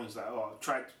Game of Thrones, like, oh,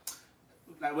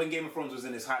 like when Game of Thrones was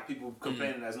in its hype, people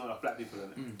complaining there's not enough black people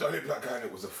in it. The only black guy in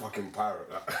it was a fucking pirate.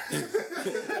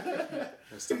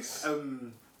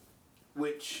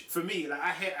 Which for me, like I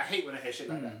hate when I hear shit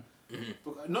like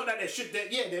that. Not that there should,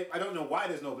 I don't know why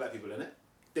there's no black people in it.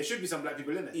 there should be some black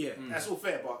people in it. Yeah. That's all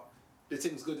fair, but the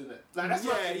thing's good, isn't it? Like that's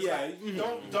what I think, it's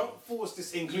like, don't force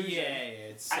this inclusion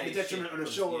at the detriment of the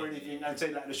show or anything, and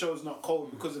say like the show's not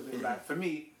cold because of it. Like for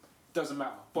me, doesn't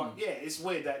matter. But yeah, it's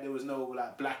weird that there was no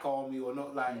like black army or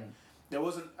not like. There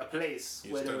wasn't a place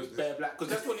where there was bare black,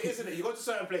 because that's what it is, isn't it? You go to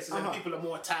certain places and the people are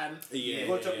more tan. You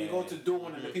go to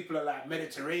Dawn and the people are like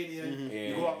Mediterranean.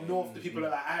 You go up north, the people are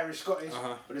like Irish, Scottish,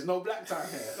 but there's no black town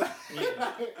here.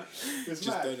 It's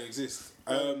just mad. don't exist.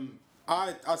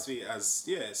 I see it as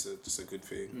it's just a good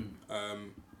thing,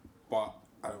 but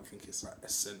I don't think it's like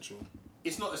essential.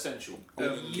 It's not essential.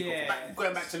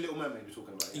 Going back to Little Mermaid, we're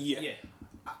talking about. Yeah.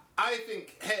 I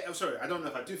think. Hey, I'm sorry. I don't know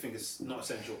if I do think it's not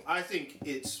essential. I think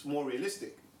it's more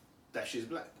realistic that she's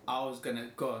black. I was gonna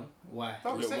go on. Why? But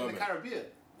I was saying the Caribbean.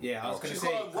 Yeah, I was gonna She's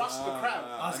say. got a Russ the crab.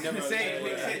 I was gonna say it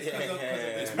makes sense because of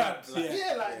the crabs.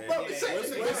 Yeah, like bro,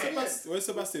 it's Where's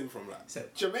Sebastian from?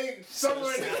 Like Jamaica,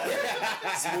 somewhere in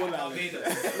small island. Barbados.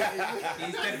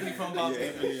 He's definitely from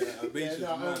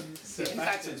Barbados. His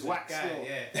accent's wax still.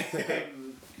 Yeah.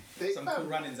 Some cool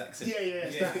runnings accent. Yeah,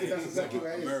 that's exactly what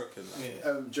it is. American.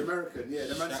 Jamaican, yeah.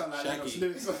 The man sound like Shaggy. Lennox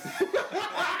Lewis.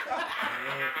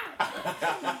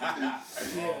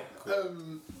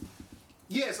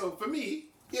 So for me,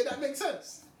 that makes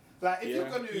sense. Like if you're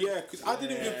gonna, because I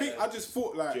didn't even think. I just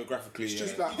thought like geographically, it's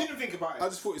just you like didn't think about it. I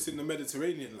just thought it's in the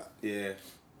Mediterranean, like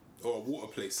or a water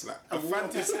place, like a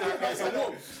fantasy.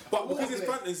 But because it's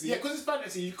fantasy, because it's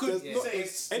fantasy, you could say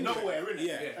it's nowhere, innit?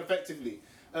 Yeah, effectively.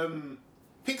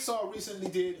 Pixar recently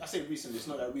did. I say recently, it's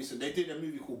not that recent. They did a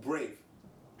movie called Brave.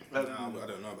 I don't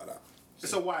know about that.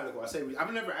 It's a while ago. I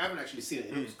haven't actually seen it.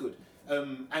 It looks good.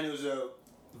 And it was a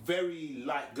very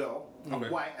light girl,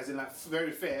 white, as in like very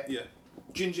fair. Yeah.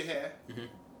 Ginger hair.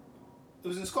 It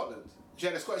was in Scotland. She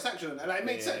had a Scottish accent, and like, it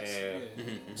made sense.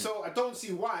 So I don't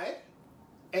see why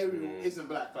Ariel isn't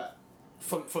black.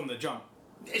 From the jump.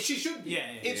 She should be.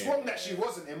 It's wrong that she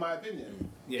wasn't, in my opinion.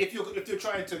 If you're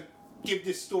trying to give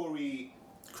this story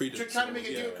credence, trying to make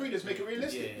it give it credence, make it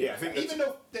realistic. I think even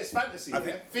though there's fantasy,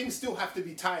 things still have to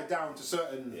be tied down to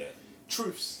certain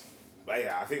truths. But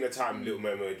I think the time Little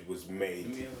Mermaid was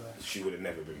made, she would have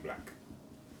never been black.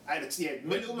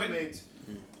 Little Mermaid.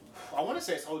 I want to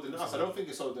say it's older than us. I don't think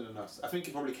it's older than us. I think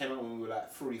it probably came out when we were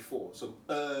like 3, 4, so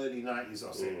early 90s.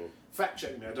 I'll say. Fact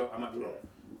check me. I might be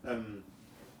wrong.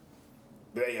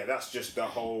 But that's just the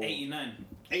whole 89.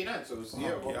 89. So it was, I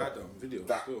done video.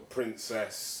 that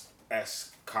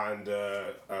princess-esque kind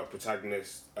of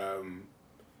protagonist.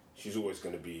 She's always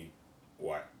going to be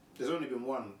white. There's only been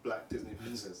one black Disney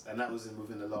princess, and that was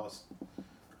within the last,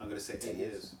 I'm going to say 10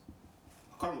 years.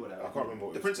 I can't remember that. I can't remember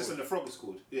what The Princess and the Frog is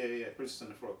called. Yeah, Princess and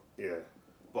the Frog. Yeah.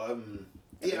 But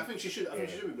I think she should. I think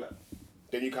she should be black.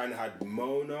 Then you kind of had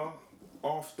Mona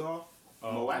after.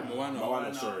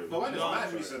 Moana. Sorry. Moana's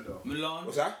mad recent though. Mulan.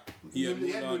 What's that? Yeah,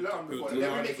 Mulan before. They're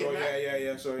Mulan remaking before, that.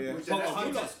 yeah. Sorry, yeah.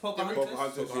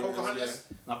 Pocahontas.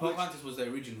 Now, Pocahontas was the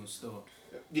original still.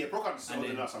 Yeah, Pocahontas is older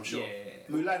than us, I'm sure. Yeah.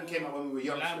 Mulan came out when we were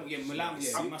young.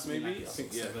 Mulan, must be like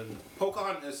 6, 7.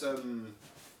 Pocahontas,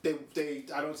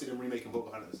 I don't see them remaking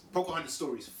Pocahontas. Pocahontas'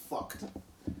 story is fucked.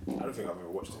 I don't think I've ever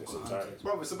watched it in its entirety.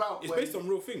 Bro, it's based on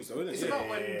real things, though, isn't it? It's about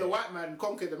when the white man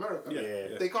conquered America.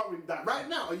 Yeah. They can't remake that. Right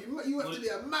now, you have to be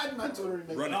a madman to remake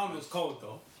that. Mulan was cold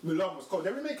though. Mulan was cold.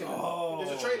 They're remaking it.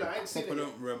 There's a trailer. I ain't seen People it.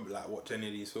 don't remember watch any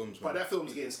of these films. But that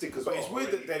film's getting stickers. But it's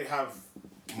weird that they have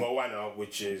Moana,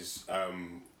 which is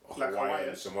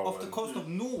Hawaiian, Samoan. Off the coast of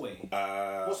Norway.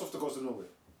 What's off the coast of Norway?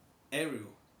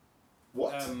 Ariel.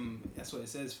 What? That's what it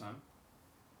says, fam.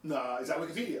 Nah, is that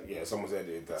Wikipedia? Yeah, someone's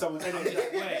edited that. Someone's edited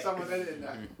that. Someone's edited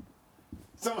that.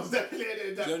 Someone's definitely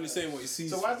edited that. He's only saying what he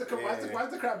sees. So why's the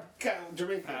crab cat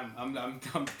Jamaican?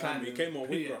 I'm planning. He came on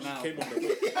Woodbrush. now. He came on the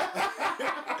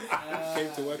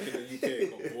came to work in the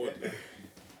UK. Got bored.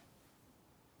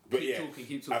 But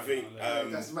keep talking. I think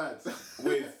That's mad.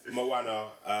 with Moana,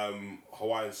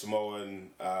 Hawaiian,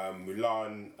 Samoan,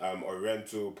 Mulan,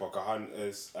 Oriental,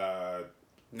 Pocahontas,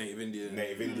 Native Indian.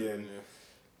 Yeah.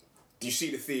 Do you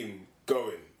see the theme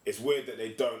going? It's weird that they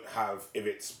don't have, if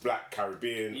it's Black,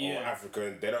 Caribbean or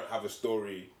African, they don't have a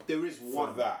story. There is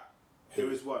one. For that.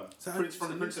 There is one. Prince from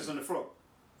the Princess and the Frog.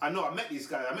 I know. I met these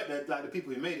guys. I met the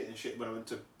people who made it and shit when I went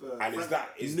to. And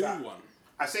is new that one?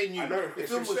 I say new. I know, The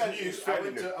it's film was fairly- new. it's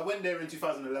fairly I went there in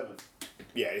 2011.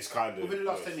 Yeah, it's kind of Within the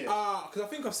last 10 years. Because I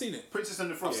think I've seen it. Princess and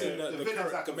the Frog. I've seen the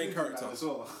villain's like the a main voodoo character. man as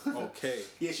well. Okay.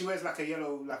 Yeah, she wears like a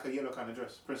yellow kind of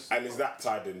dress. Princess. And is that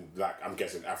tied in, like, I'm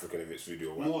guessing African if it's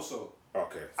voodoo or what? More so.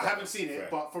 Okay. I haven't seen it, fair.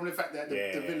 but from the fact that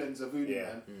the villain's a voodoo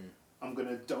man, I'm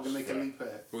gonna make a leap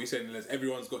here. What are you saying?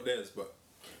 Everyone's got theirs, but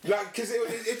Like, because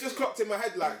it just clocked in my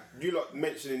head, like, you lot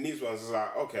mentioning these ones, it's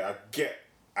like, okay, I get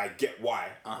I get why,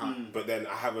 but then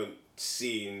I haven't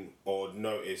seen or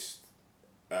noticed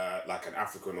like an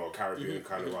African or Caribbean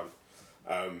kind of one.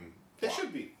 There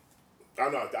should be. I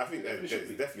know. I think there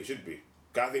definitely should be.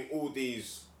 'Cause I think all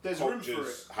these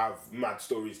cultures have mad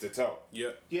stories to tell.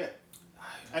 Yeah. Yeah.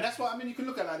 And that's why, I mean, you can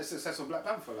look at like the success of Black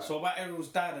Panther. Like. So about Ariel's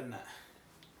dad and that?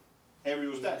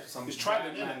 Ariel's dad. Some It's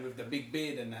Trident, man with the big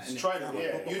beard and that. It's Trident,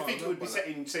 yeah. You'd think it would be set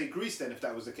in, say, Greece then, if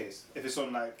that was the case. If it's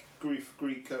on, like, Greek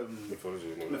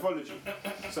mythology.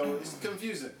 So it's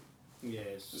confusing.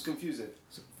 Yes. It's confusing.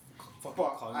 But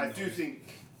I do think,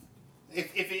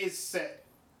 if it is set,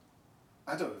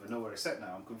 I don't even know where it's set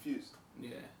now. I'm confused.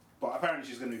 Yeah. But apparently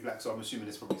she's going to be black, so I'm assuming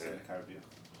it's probably set in the Caribbean.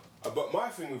 But my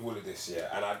thing with all of this,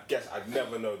 yeah, and I guess I'd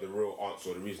never know the real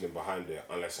answer or the reasoning behind it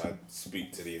unless I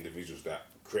speak to the individuals that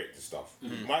create the stuff.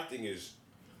 My thing is,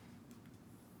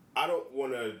 I don't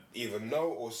want to either know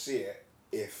or see it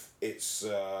if it's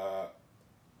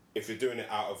if you're doing it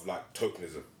out of like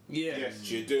tokenism. Yeah. Yes.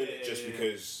 So you're doing it just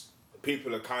because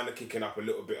people are kind of kicking up a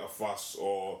little bit of fuss,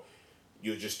 or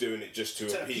you're just doing it just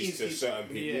to appease to certain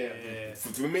people. Yeah.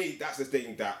 For me, that's the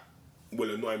thing that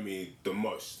will annoy me the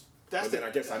most. That's but then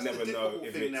I guess I never know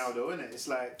if thing it's now, though, isn't it? It's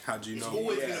like how do you know? It's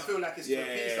always gonna feel like it's to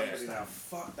appease somebody now.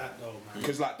 Fuck that though, man.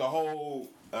 because like the whole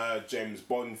James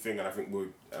Bond thing, and I think that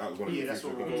was one of the that's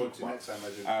things what we're we'll going go to on talk to about.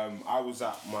 next time, I do. I was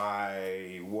at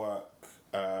my work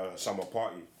summer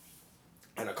party,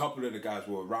 and a couple of the guys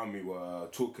were around me were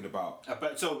talking about.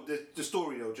 But so the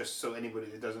story though, just so anybody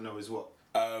that doesn't know, is what?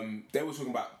 They were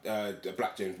talking about the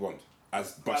Black James Bond,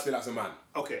 but still as a man.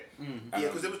 Okay. Yeah,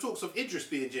 because there was talks of Idris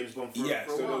being James Bond for a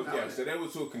while now. So they were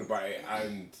talking about it,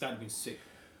 and That'd be sick.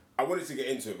 I wanted to get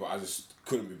into it, but I just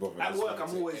couldn't be bothered. At work, I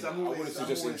wanted to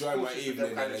just enjoy my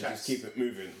evening and just keep it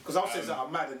moving. Because I was saying that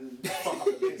I'm mad and fuck up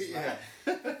the business.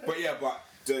 Yeah. But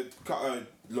to cut a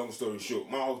long story short,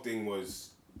 my whole thing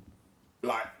was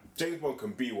like James Bond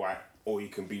can be white or he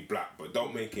can be black, but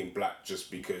don't make him black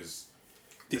just because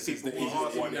This is the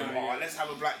want him. Oh, let's have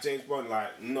a black James Bond.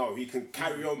 Like, no, he can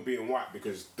carry on being white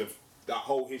because that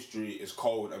whole history is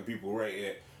cold and people rate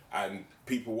it and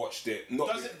people watched it.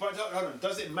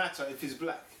 Does it matter if he's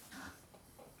black?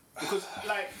 Because,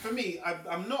 like, for me,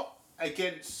 I'm not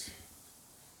against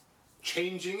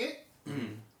changing it.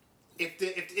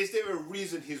 Is there a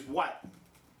reason he's white?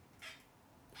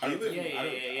 I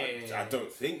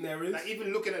don't think there is. Like,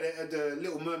 even looking at the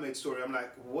Little Mermaid story, I'm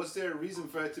like, was there a reason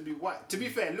for her to be white? To be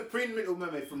fair, look, reading Little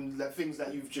Mermaid from the things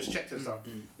that you've just checked and stuff,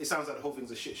 it sounds like the whole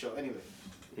thing's a shit show anyway.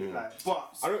 Like,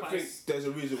 but I don't think there's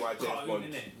a reason why James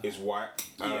Bond is white.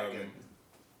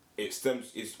 It's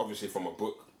obviously from a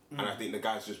book, and I think the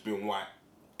guy's just been white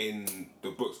in the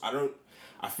books.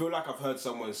 I feel like I've heard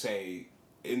someone say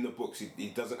in the books he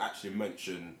doesn't actually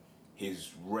mention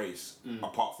his race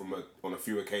apart from on a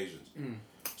few occasions.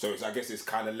 So I guess it's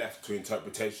kind of left to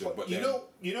interpretation. But you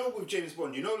know, with James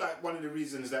Bond, you know, like one of the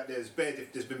reasons that there's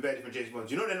been bare different James Bonds.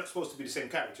 You know, they're not supposed to be the same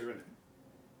character, isn't it?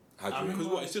 Because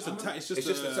what? It's just a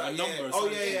number. Oh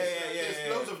yeah.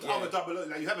 There's loads of other 00.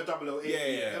 Like you have a 008,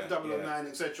 you have a 009,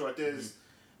 etc. There's,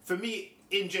 for me,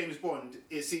 in James Bond,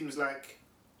 it seems like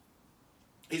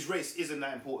his race isn't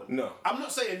that important. No. I'm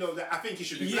not saying no that I think he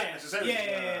should be black necessarily.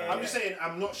 I'm just saying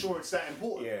I'm not sure it's that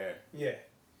important. Yeah.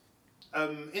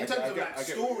 In terms of like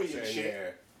story and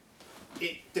shit,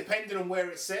 it depending on where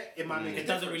it's set, it might make a difference.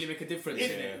 It doesn't really make a difference.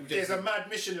 If there's a mad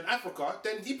mission in Africa,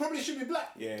 then he probably should be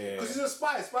black. Because he's a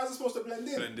spy. Spies are supposed to blend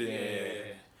in.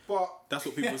 But that's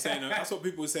what people were saying. That's what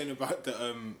people were saying about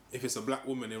the if it's a black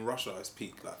woman in Russia, it's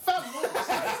peak. Like, fam, that's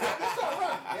not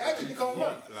right. It actually can't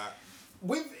run. Like,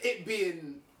 with it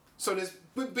being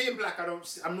with being black,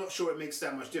 I'm not sure it makes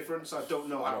that much difference. I don't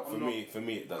know how. For me,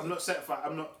 it doesn't.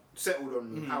 I'm not settled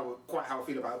on how I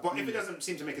feel about it. But if it doesn't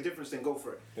seem to make a difference, then go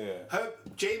for it.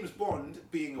 James Bond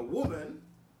being a woman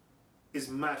is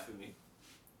mad for me.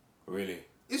 Really?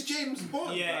 It's James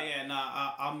Bond.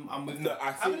 I'm with. No,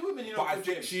 how many women you know? But I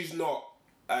think she's not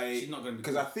going to be.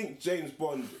 Because I think James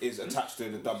Bond is attached to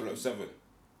the 007.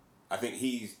 I think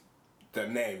he's the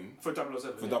name for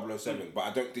 007. For 007, but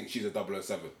I don't think she's a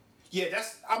 007. Yeah,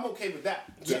 I'm okay with that.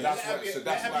 So that's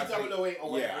why 008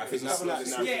 or whatever. Yeah, I think that's what the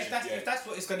narrative. If that's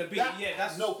what it's going to be.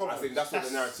 That's no problem. I think that's what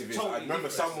the narrative is. Totally I remember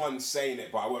different. someone saying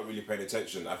it, but I wasn't really paying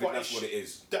attention. I think that's what it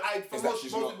is. Most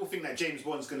people think that James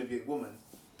Bond's going to be a woman.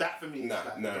 That for me, no.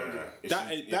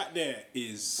 That there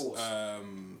is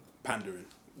pandering.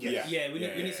 Yeah, we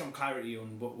need some clarity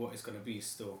on what it's going to be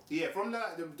still. Yeah, from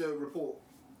the report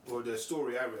or the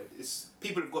story I read, it's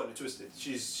people have gotten it twisted.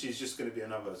 She's just going to be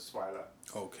another spy,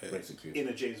 okay, basically in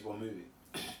a James Bond movie.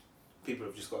 People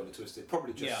have just gotten it twisted.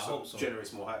 Probably just so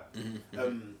generates more hype.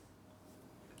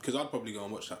 Because I'd probably go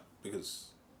and watch that because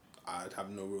I'd have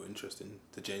no real interest in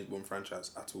the James Bond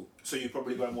franchise at all. So you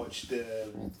probably go and watch the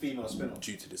female spin-off.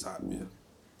 Due to this hype, yeah.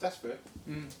 That's fair.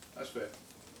 That's fair.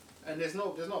 And there's no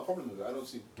problem with it. I don't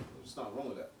see there's nothing wrong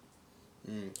with that.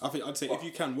 I'd say if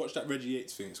you can watch that Reggie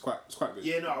Yates thing, it's quite good.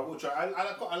 Yeah, no, I will try. I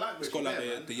like It's Reggie got like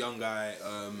Bear, man. the young guy.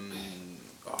 I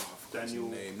forgot Daniel-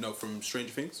 his name. No, from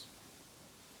Stranger Things.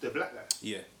 The black guy.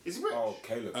 Yeah. Is he British? Oh,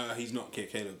 Caleb. He's not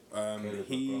Caleb. Caleb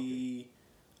He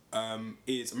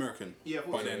is American. Yeah, I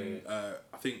thought but so. then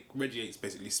I think Reggie Yates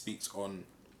basically speaks on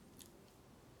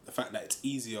the fact that it's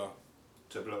easier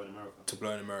To blow in America. to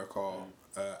blow in America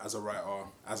as a writer,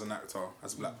 as an actor,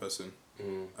 as a black person.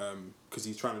 Because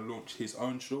he's trying to launch his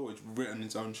own show, he's written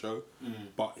his own show,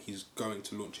 but he's going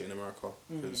to launch it in America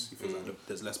because he feels like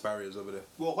there's less barriers over there.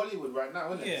 Well, Hollywood right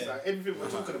now, isn't it? It's Yeah. like everything we're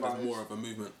talking about There's is... more of a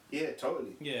movement. Yeah,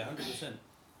 totally. Yeah, 100%.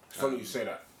 It's funny you say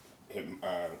that.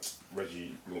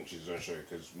 Reggie launches his own show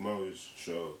because Mo's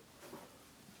show.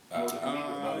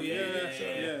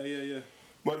 Yeah.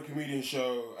 Mo the Comedian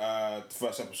show. The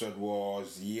first episode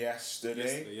was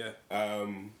yesterday. Yeah.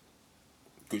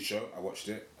 Good show. I watched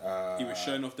it. He was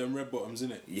showing off them red bottoms,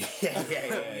 innit? Yeah.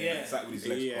 It's like with his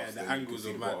legs Yeah, crossed, the then you angles can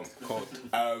are see the mad.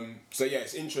 bottom. Cold. So yeah,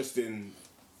 it's interesting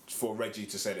for Reggie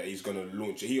to say that he's going to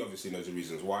launch it. He obviously knows the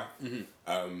reasons why.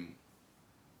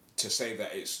 To say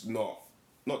that it's not.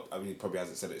 I mean, he probably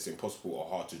hasn't said that it's impossible or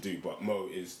hard to do, but Mo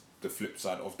is the flip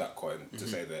side of that coin to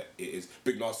say that it is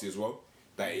Big Nasty as well.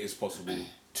 That it is possible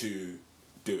to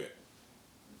do it.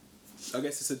 I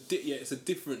guess it's a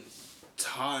different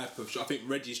type of show. I think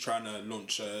Reggie's trying to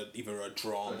launch either a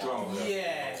drama,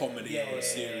 a comedy, or a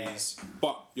series.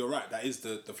 But you're right, that is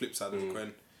the flip side of the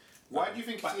coin. Why do you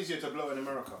think it's easier to blow in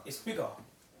America? It's bigger.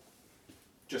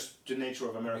 Just the nature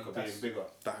of America being bigger.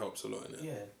 That helps a lot, innit?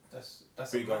 Yeah, that's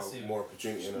Bigger, a massive... more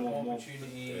opportunity. You know? more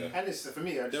opportunity. Yeah. And it's, for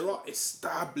me, I just, There are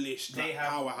established They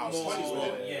have powerhouses more- as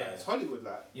well. Yeah. it's Hollywood,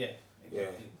 like. Yeah,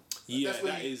 exactly. Yeah, That's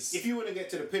where that you, is if you want to get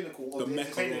to the pinnacle the of the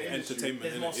mecca of entertainment industry, entertainment,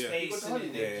 There's more innit? Yeah. space in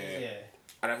it. Yeah. Yeah.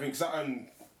 And I think something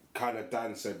kind of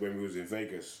Dan said when we was in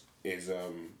Vegas is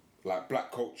like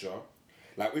black culture.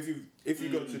 Like if you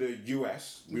go to the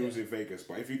US, we was in Vegas,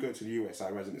 but if you go to the US, I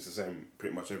imagine it's the same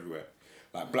pretty much everywhere.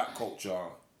 Like black culture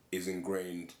is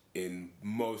ingrained in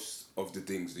most of the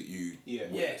things that you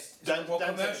Yes. Dan More said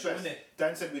commercial, best. isn't it?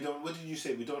 Dan said we don't. What did you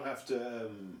say? We don't have to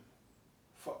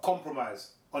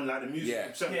compromise on like the music.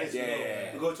 Yeah. Certain Yeah. places we go.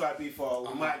 Yeah. We go to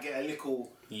Ibiza, we might get a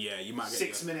little Yeah, you might get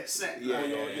 6 minute set. Yeah.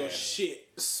 or your shit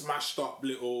smashed up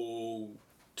little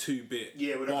 2-bit.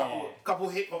 Yeah, with a couple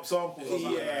hip hop samples or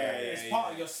something. It's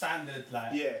part of your standard,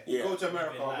 like... Yeah. Yeah. Go to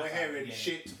America, Like we're that, hearing yeah.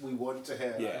 shit we want to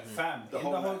hear. Yeah. Fam, The in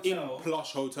whole the night. In hotel...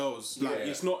 plush hotels, like Yeah.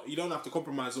 it's not. You don't have to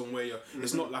compromise on where you're.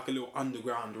 It's not like a little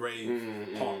underground rave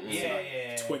park. It's Yeah, like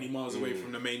yeah. 20 miles away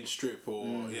from the main strip,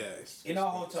 or it's In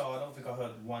our hotel, I don't think I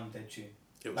heard one dead tune.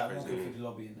 It was Like crazy. walking through the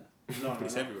lobby and that. No,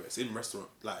 It's everywhere. It's in restaurant.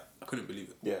 Like I couldn't believe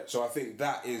it. Yeah, so I think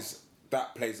that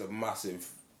plays a massive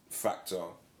factor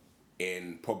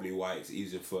in probably why it's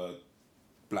easier for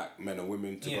black men and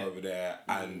women to go over there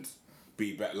and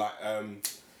be better. Like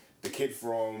the kid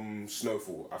from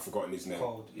Snowfall, I've forgotten his name.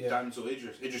 Cold, yeah. Damsel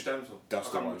Idris Damsel. That's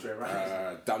I the can't one. remember it,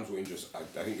 right? Damsel Idris. I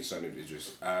think his surname is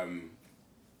Idris.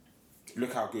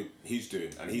 Look how good he's doing,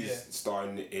 and he's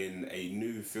starring in a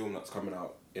new film that's coming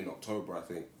out in October, I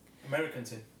think. American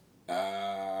team.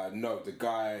 No, the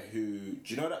guy who... Do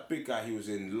you know that big guy he was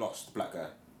in Lost, black guy?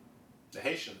 The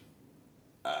Haitian.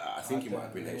 I think he don't might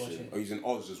have been really watch Haitian. it. Or he's in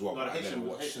Oz as well. No, but the I never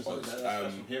watched Haitian's Oz.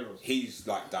 that's from Heroes. He's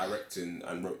like directing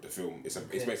and wrote the film. It's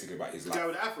basically about his The guy life.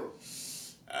 with the afro.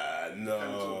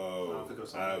 No. I think it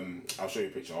was something. I'll show you a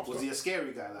picture after. Was he a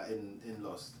scary guy like in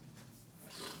Lost?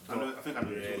 I think I know.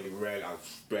 Rarely, I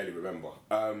barely remember.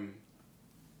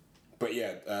 But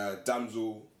yeah,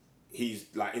 Damsel, he's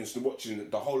like watching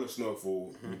the whole of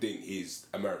Snowfall. You think he's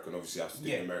American, obviously has to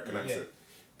do an American accent.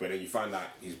 But then you find out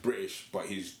he's British, but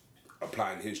he's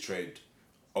applying his trade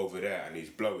over there and he's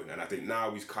blowing. And I think now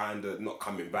he's kind of not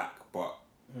coming back, but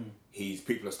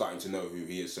people are starting to know who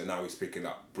he is. So now he's picking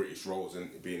up British roles and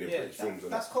being in British films.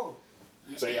 And That's cool.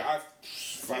 so yeah,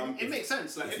 It makes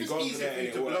sense. Like if you it's go over easier there for you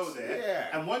and to it blow works. there,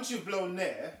 and once you've blown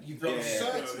there, You've blown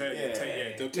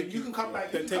They'll take you can come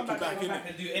back. They'll You take can you come back back and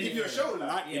in. do give you a show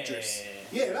like. Idris.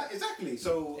 Yeah, that, exactly.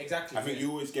 So Exactly. I think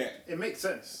you always get it makes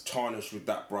sense. tarnished with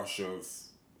that brush of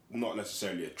not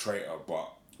necessarily a traitor, but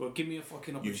Well, give me a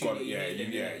fucking you've opportunity.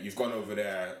 gone, you've gone over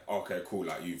there. Okay, cool.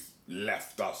 Like you've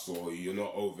left us, or you're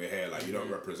not over here. Like you don't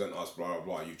represent us. Blah blah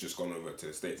blah. You've just gone over to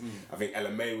the States. I think Ella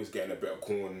May was getting a bit of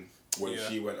corn when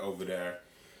she went over there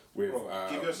with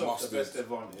Give yourself the best Mustard.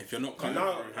 advantage. If you're not And coming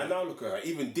now, through, and now look at her.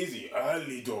 Even Dizzy,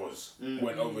 early doors,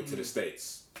 went over to the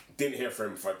States. Didn't hear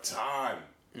from him for time.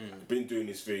 been doing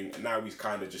his thing, and now he's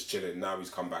kind of just chilling. Now he's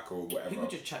come back or whatever. People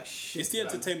just chat shit. It's the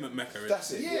entertainment mecca.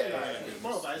 That's it. Yeah,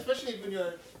 Bro, like, especially when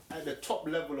you're at the top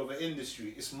level of an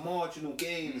industry, it's marginal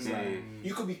gains. Like,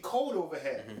 you could be cold over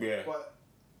here, but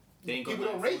people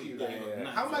don't rate you. Like,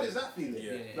 how mad is that feeling?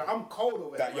 Like, I'm cold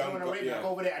over here. Young want to rate me like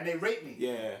over there, and they rate me.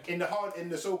 In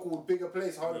the so-called bigger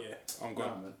place, harder. I'm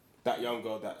gone. Man. That young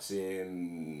girl that's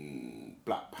in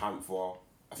Black Panther,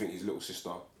 I think his little sister.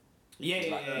 She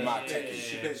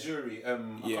plays Jury. I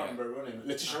can't remember her name.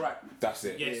 Letitia Wright. That's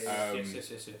it.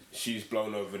 Yes. She's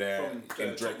blown over there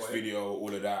in Drake's video,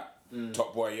 all of that.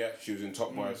 Top Boy, she was in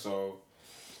Top Boy, so.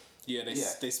 Yeah,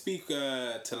 they speak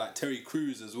to like Terry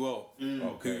Crews as well,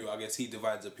 who I guess he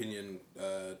divides opinion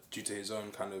due to his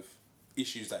own kind of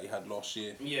issues that he had last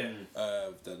year.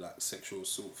 The like sexual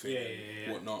assault thing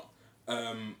and whatnot.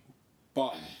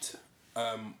 But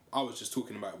I was just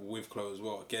talking about with Chloe as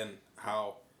well. Again,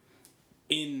 how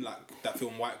in like that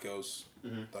film White Girls,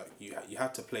 like you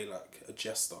had to play like a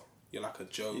jester. You're like a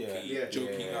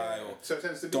jokey guy, or so it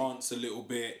tends to dance a little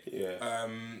bit.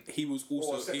 He was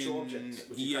also in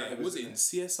was it in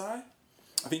CSI?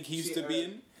 I think he used to be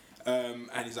in.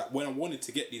 And he's like, when I wanted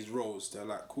to get these roles, they're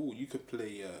like, cool, you could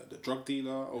play the drug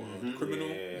dealer or the criminal,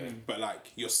 but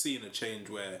like you're seeing a change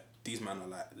where these men are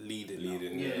like leading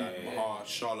like Mahar,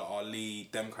 Charlotte Ali,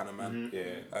 them kind of man.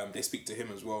 They speak to him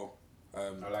as well. I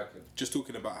like it. Just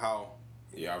talking about how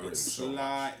it's so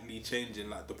slightly changing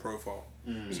like the profile.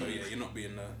 So you're not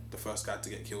being the first guy to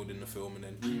get killed in the film and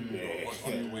then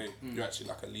on the way you're actually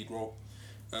like a lead role.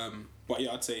 But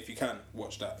yeah, I'd say if you can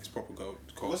watch that, it's proper gold.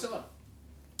 What's it on?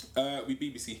 With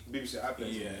BBC. BBC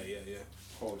iPlayer. Yeah.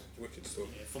 Cold. Wicked stuff.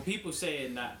 Yeah, for people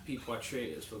saying that people are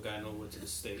traitors for going over to the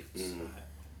States, like,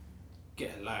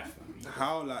 get a life, man.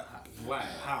 How like? Why?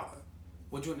 How?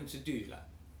 What do you want them to do? Like,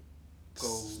 go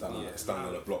stand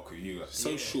on the block with you. Like.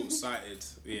 So short-sighted.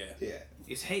 Yeah.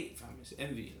 It's hate, fam. It's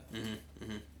envy. Like.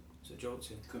 It's a joke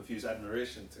thing. Confused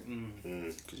admiration thing.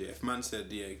 Because if man said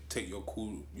take your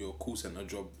call center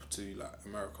job to like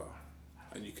America,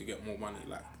 and you could get more money,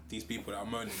 like these people that are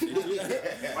moaning.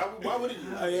 Why wouldn't you?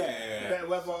 Better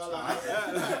weather, like.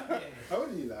 Why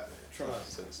wouldn't you like try?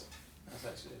 That's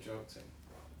actually a joke thing.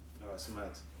 Oh, it's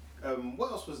mad.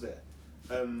 What else was there?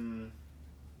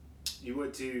 You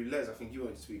went to Les. I think you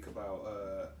wanted to speak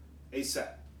about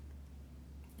ASAP.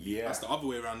 Yeah. That's the other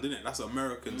way around, isn't it? That's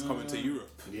Americans coming to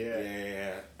Europe.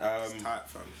 Yeah. It's tight,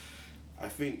 fam. I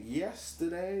think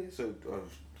yesterday, so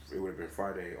it would have been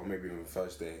Friday or maybe even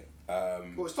Thursday.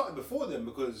 Well, it started before then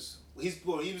because he was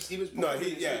performing in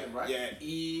Sweden, right?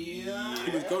 He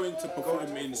was going to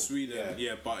perform in Sweden,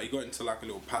 but he got into like a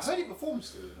little pass. I heard he performed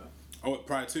still, you know. Oh,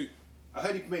 prior to? I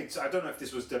heard he made. I don't know if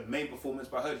this was the main performance,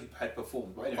 but I heard he had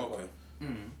performed. But anyway,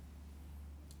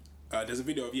 there's a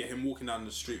video of him walking down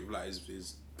the street with like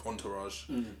his entourage.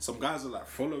 Some guys are like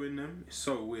following them. It's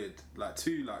so weird. Like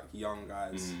two like young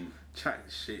guys chatting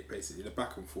shit basically, the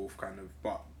back and forth kind of.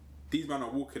 But these men are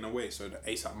walking away. So the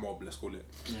ASAP mob, let's call it.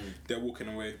 They're walking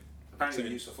away. Apparently, you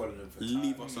used to follow them for time.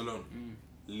 Leave us alone.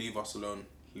 Leave us alone.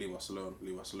 Leave us alone.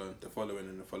 Leave us alone. They're following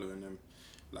and they're following them.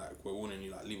 Like we're warning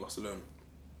you, like leave us alone.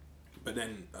 But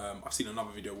then I've seen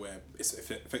another video where it's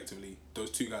effectively those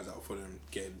two guys that were following him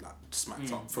getting like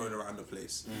smacked up, thrown around the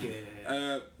place.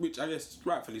 Which I guess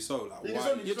rightfully so. Like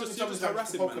why? You're just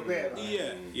harassing man.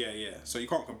 Yeah. So you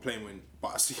can't complain when.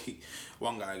 But I see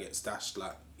one guy gets dashed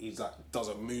like he's like does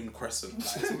a moon crescent.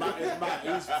 Like, it's mad.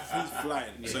 He's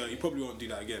flying. So he probably won't do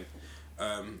that again.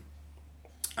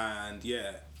 And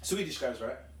Swedish guys,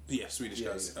 right? Yeah, Swedish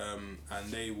guys.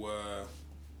 And they were.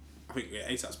 I think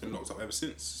ASAP's been locked up ever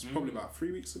since. It's probably about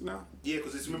 3 weeks now. Yeah,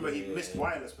 because remember he missed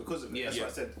Wireless because of it. That's what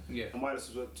I said. Yeah. And Wireless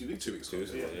was what, 2 weeks? 2 weeks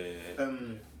ago.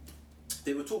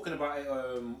 They were talking about it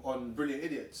on Brilliant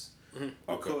Idiots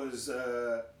because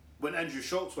when Andrew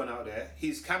Schultz went out there,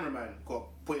 his cameraman got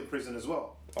put in prison as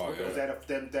well. Because they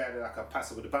had like a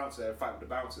pass with the bouncers, they had a fight with the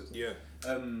bouncers. Yeah.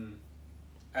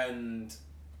 And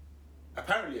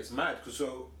apparently it's mad because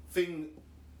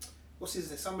what's his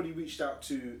name? Somebody reached out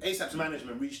to ASAP's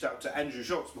management reached out to Andrew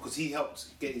Schultz because he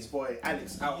helped get his boy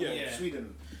Alex out of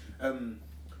Sweden, and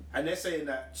they're saying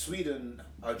that Sweden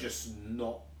are just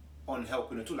not on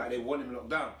helping at all. Like they want him locked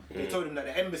down. They told him that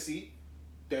the embassy,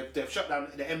 they've shut down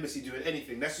the embassy doing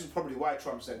anything. That's just probably why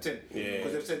Trump sent in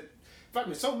because they've said, in fact,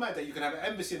 it's so mad that you can have an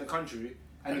embassy in a country.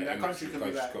 And then that country can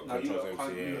be like, no, you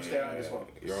can't stay out of this one.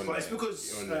 But it's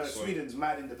because Sweden's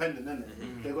mad independent, isn't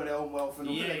it? They've got their own wealth and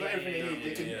all they've got everything they need.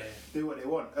 They can do what they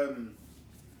want.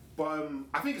 But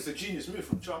I think it's a genius move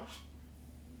from Trump.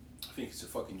 I think it's a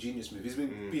fucking genius move. He's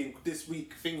been being, this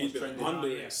week, thing was trending. Under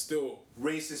it still.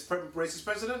 Racist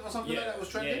president or something like that was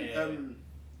trending.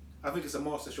 I think it's a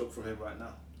masterstroke from him right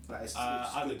now. Like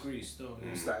I'd good. agree still.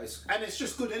 Yeah. It's like and it's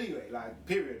just good anyway. Like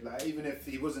period. Like even if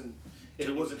it wasn't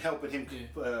helping him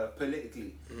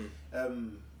politically,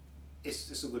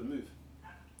 it's a good move.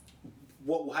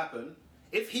 What will happen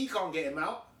if he can't get him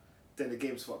out? Then the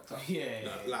game's fucked up.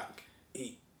 Like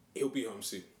he'll be home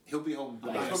soon. He'll be home.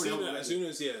 Like, As soon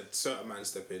as certain man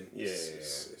step in,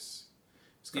 it's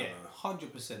kind of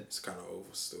 100%. It's kind of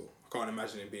over still. I can't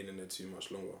imagine him being in there too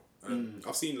much longer.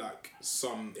 I've seen like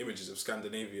some images of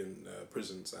Scandinavian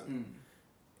prisons, and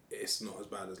it's not as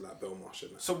bad as like Belmarsh.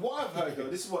 So what I've heard though,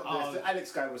 this is what the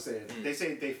Alex guy was saying. They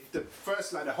say the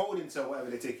first like the holding cell,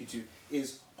 whatever they take you to,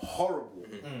 is horrible,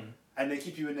 and they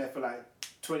keep you in there for like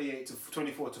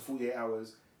 24 to 48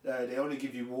 hours. They only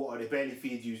give you water. They barely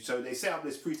feed you. So they set up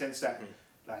this pretense that.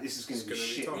 Like this is going to be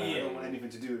shit. I don't want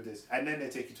anything to do with this, and then they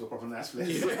take you to a proper nice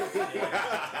place.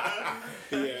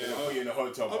 Oh, you're in a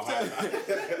hotel behind.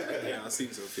 Yeah, I've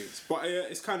seen some things, but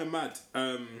it's kind of mad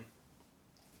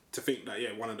to think that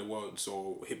one of the world's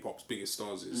or hip hop's biggest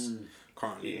stars is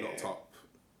currently locked up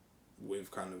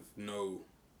with kind of no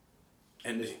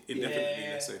ending indefinitely.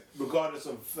 Let's say, regardless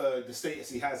of the status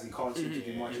he has, he can't seem to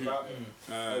do much about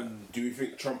it. Do you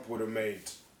think Trump would have made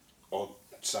or?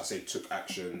 So I say took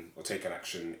action or taken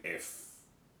action if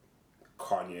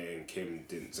Kanye and Kim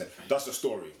didn't say. That's the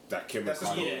story that Kim and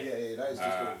Kanye that is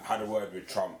the story. had a word with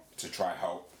Trump to try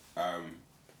help.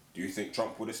 Do you think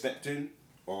Trump would have stepped in,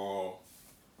 or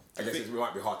I guess it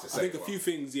might be hard to say. I think a few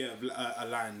things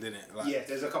aligned, didn't it? Like,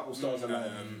 there's a couple stars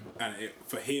aligned, and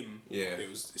for him,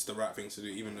 it's the right thing to do,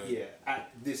 even though at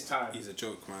this time he's a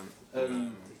joke,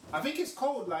 man. I think it's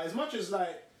cold, like as much as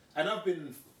like, and I've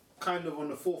been kind of on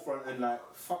the forefront and like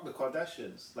fuck the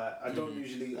Kardashians. Like I don't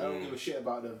usually, I don't give a shit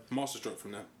about them. Masterstroke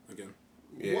from them again.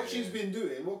 What she's been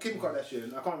doing, what Kim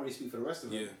Kardashian, I can't really speak for the rest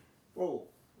of them. Bro,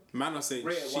 man, I say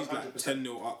she's 100%. like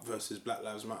 10-0 up versus Black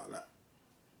Lives Matter. Like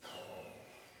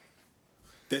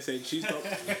they're saying she's done.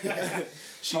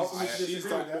 she's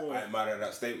done more. I'm mad at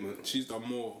that statement. She's done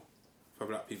more for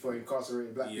black people. For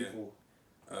incarcerated black people.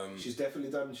 She's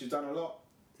definitely done. She's done a lot.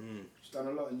 She's done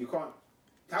a lot, and you can't.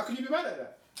 How can you be mad at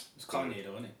that? It's Kanye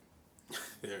though, isn't it?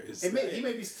 There it is.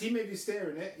 He may be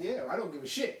staring it. Yeah, I don't give a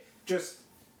shit. Just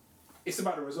it's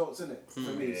about the results, isn't it? For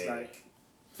me, it's like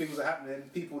things are happening.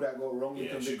 People that go wrong.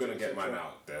 She's gonna get mine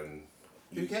out. Then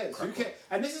who cares? Who cares?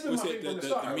 And this is my thing from the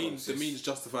start. The means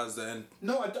justifies the end.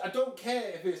 No, I don't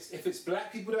care if it's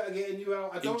black people that are getting you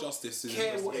out. I don't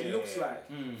care what it looks like.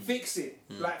 Fix it.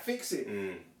 Like fix it.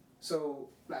 So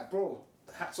like, bro,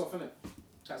 hats off, innit?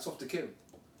 Hats off to Kim.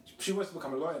 She wants to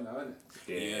become a lawyer now, isn't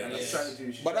it? That's trying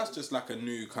to do. But that's just like a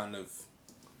new kind of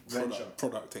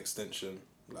product extension,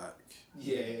 like.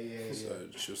 So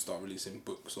she'll start releasing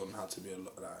books on how to be a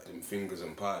like. And fingers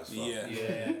and pies. Yeah,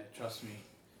 trust me.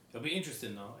 It'll be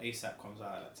interesting though. ASAP comes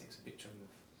out, like, takes a picture of him.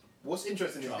 What's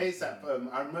interesting is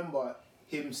ASAP. I remember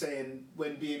him saying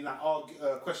when being like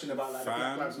questioned about like the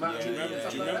Black Lives Matter. Do you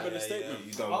remember the statement?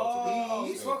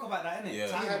 He spoke about that, innit?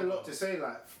 He had a lot to say,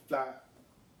 like.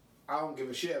 I don't give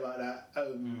a shit about that.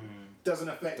 Doesn't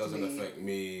affect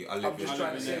me. I'm just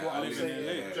trying to say what I'm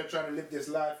saying. Just trying to live this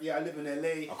life. Yeah, I live in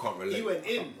LA. I can't relate. He went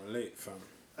in. I can't relate,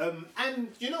 fam. And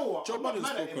you know what? I'm not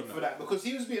mad at him for that because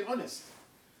he was being honest.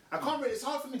 I can't. It's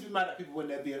hard for me to be mad at people when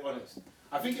they're being honest.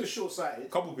 I think it was short-sighted. A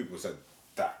couple of people said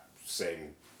that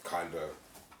same kind of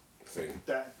thing.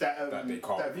 That they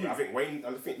can't. That view. I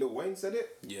think Lil Wayne said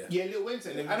it. Yeah, Lil Wayne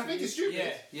said it, and I think it's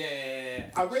stupid. Yeah.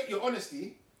 I rate your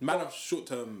honesty. Man of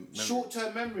short-term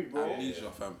memory, bro.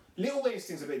 Amnesia, fam. Lil Wayne's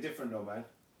thing's a bit different though, man.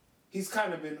 He's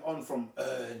kind of been on from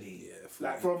early.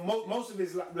 Like from most of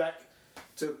his like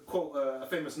to quote a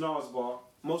famous Nas bar,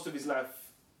 most of his life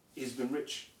he's been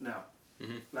rich now.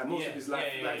 Like most of his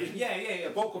life,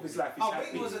 the bulk of his life.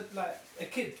 Wayne was a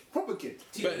kid, proper kid.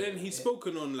 But then he's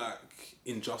spoken on like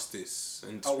injustice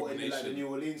and discrimination. Like the New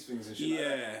Orleans things and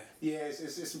shit.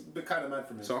 It's a bit kind of mad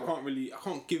for me. So I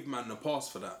can't give man a pass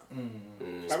for that.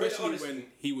 Especially when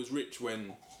he was rich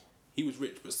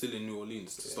but still in New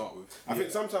Orleans to start with. I think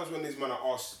sometimes when these men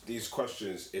are asked these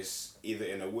questions, it's either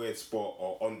in a weird spot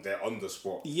or they're on the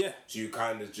spot. Yeah. So you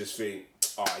kind of just think,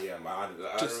 oh yeah, man,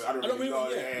 I don't really know.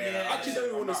 I actually don't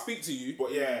even want to speak to you.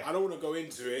 But I don't want to go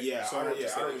into it. Yeah, so I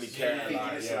don't really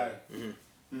care.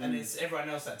 And it's everyone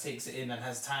else that takes it in and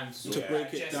has time to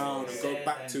break it down and go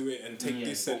back to it and take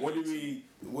this. But what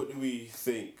do we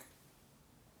think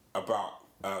about?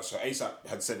 So ASAP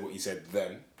had said what he said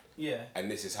then. Yeah. And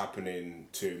this is happening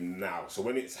to him now. So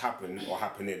when it's happened or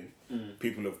happening,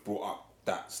 people have brought up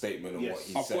that statement of what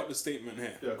he said. I've got the statement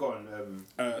here. Yeah, go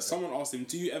on. Someone asked him,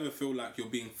 do you ever feel like you're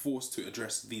being forced to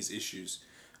address these issues?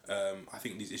 I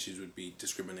think these issues would be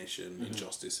discrimination,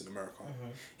 injustice in America.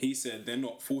 He said, they're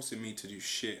not forcing me to do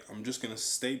shit. I'm just going to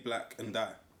stay black and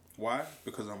die. Why?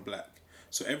 Because I'm black.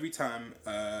 So every time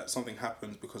something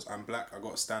happens because I'm black, I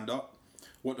got to stand up.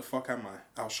 What the fuck am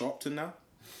I? Al Sharpton now?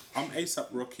 I'm ASAP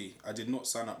Rocky. I did not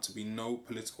sign up to be no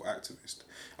political activist.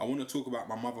 I want to talk about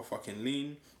my motherfucking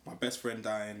lean, my best friend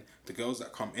dying, the girls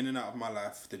that come in and out of my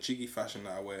life, the jiggy fashion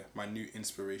that I wear, my new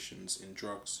inspirations in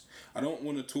drugs. I don't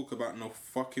want to talk about no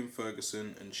fucking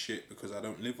Ferguson and shit because I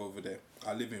don't live over there.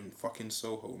 I live in fucking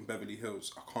Soho in Beverly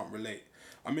Hills. I can't relate.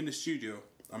 I'm in the studio.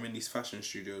 I'm in these fashion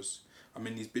studios. I'm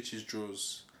in these bitches'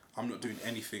 drawers. I'm not doing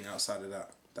anything outside of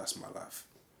that. That's my life.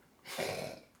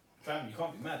 Fam, you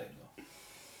can't be mad at him though.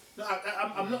 No,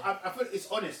 I'm not. I feel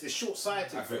it's honest. It's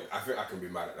short-sighted. I think I can be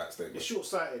mad at that statement. It's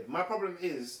short-sighted. My problem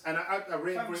is, and I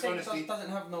rate for it honestly. Doesn't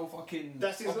have no fucking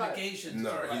That's his obligation.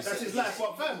 life. No, that's his life.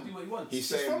 But fam, do what he wants. He's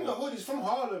he's saying from the hood. He's from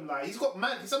Harlem. Like he's got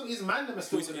man. His man them are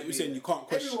still gonna be. You're saying you can't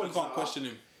question. You can't question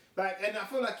him. Like, and I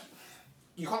feel like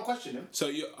you can't question him. So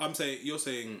you're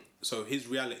saying so his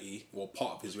reality, or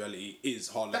part of his reality, is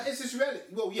Harlem. That is his reality.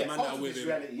 Well, yeah, The man part that of with his him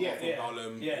reality. Yeah, are from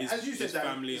Harlem. Yeah. His, as you said, his that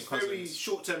family it's and cousins. very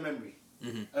short-term memory.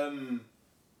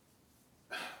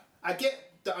 I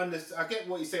get I get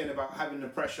what he's saying about having the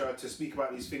pressure to speak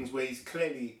about these things where he's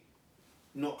clearly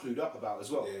not clued up about as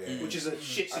well, which is a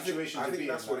shit situation I to think be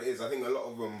that's in. what it is. I think a lot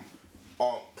of them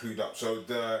aren't clued up. So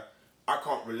I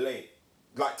can't relate.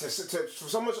 Like to for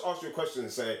someone to ask you a question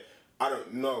and say, I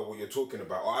don't know what you're talking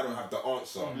about, or I don't have the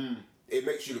answer, it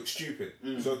makes you look stupid.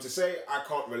 So to say I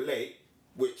can't relate,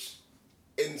 which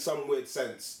in some weird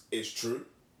sense is true,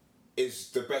 is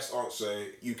the best answer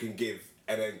you can give,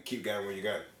 and then keep going where you're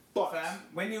going. But Fam,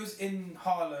 when he was in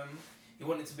Harlem, he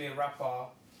wanted to be a rapper,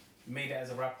 made it as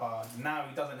a rapper. Now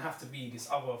he doesn't have to be this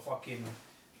other fucking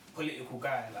political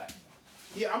guy. Like,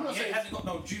 yeah, I'm not saying he hasn't got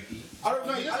no duty. I don't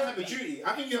know. He doesn't have a duty.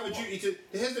 I think you have a duty to.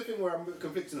 Here's the thing where I'm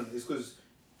conflicted on is because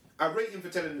I rate him for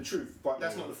telling the truth, but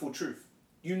that's not the full truth.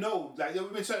 You know, like there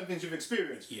have been certain things you've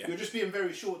experienced. Yeah. You're just being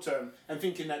very short term and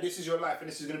thinking that this is your life and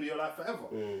this is going to be your life forever.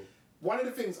 One of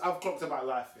the things I've clocked about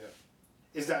life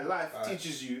is that life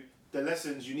teaches you the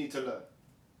lessons you need to learn.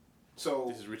 So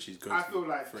This is Richie's I feel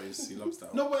like phrase. He loves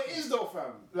that. no, but it is though,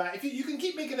 fam. Like if you can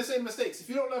keep making the same mistakes, if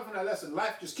you don't learn from that lesson,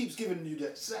 life just keeps giving you the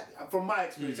exact. From my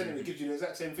experience, anyway, it gives you the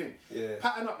exact same thing. Yeah.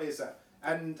 Pattern up ASAP,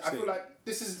 and I feel like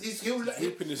this is he'll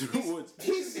reaping his rewards.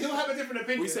 He'll have a different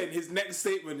opinion. We're saying his next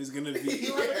statement is gonna be.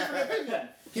 He'll have a different opinion.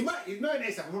 He might, he's knowing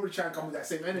ASAP, he'll probably try and come with that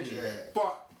same energy.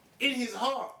 But in his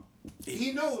heart,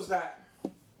 he knows that.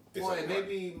 Boy,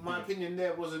 maybe my opinion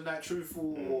there wasn't that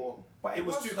truthful, or But it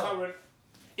was too current.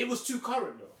 It was too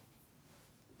current though.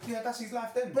 Yeah, that's his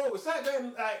life then. Bro, it's like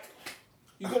going like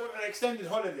you go on an extended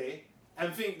holiday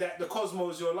and think that the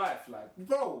cosmos your life. Like,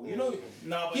 bro, you know,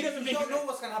 No, but he doesn't you think don't know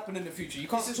what's gonna happen in the future. You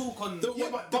can't talk on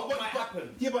what might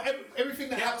happen. Yeah, but everything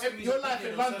that happens, your life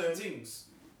in London things.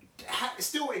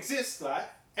 still exists. Like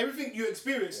everything you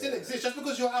experience still exists. Just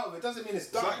because you're out of it doesn't mean it's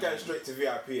It's done. like going straight to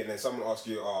VIP and then someone asks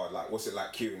you, like, what's it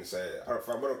like queuing? And say, I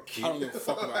don't queue. I don't give a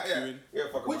fuck about queuing. Yeah,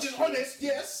 fuck Which about is queuing. honest,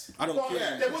 yes. I don't but queue.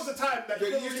 There was a time that Yeah,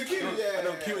 you you don't used really to queue. queue. Yeah, I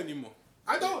don't queue anymore.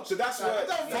 I don't. So that's where. I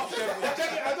don't. Fuck them.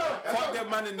 I don't. Fuck them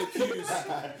man in the queues.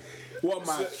 What am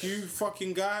I, queue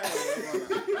fucking guy?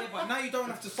 Yeah, but now you don't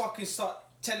have to fucking start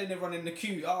telling everyone in the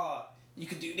queue, you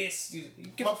can do this. You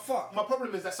give a fuck. My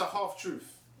problem is that's a half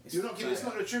truth. You're not giving. It's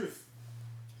not the truth.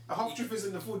 A half truth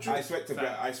isn't the full truth. I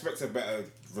expect a better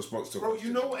response to. Bro,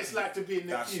 you know what it's like to be in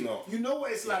the That's queue. not- You know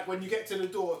what it's like when you get to the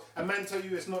door, a man tell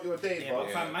you it's not your day, Yeah, bro.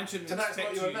 but fam, man shouldn't Tonight's expect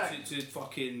not your you night. to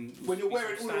fucking... When you're be wearing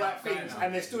all the stand right up guy things now.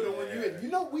 and they still don't want you in. You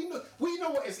know, we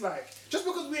know what it's like. Just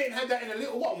because we ain't had that in a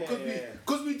little while,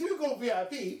 because we do go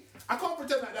VIP, I can't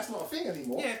pretend like that's not a thing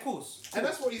anymore. Yeah, of course. And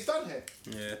that's what he's done here.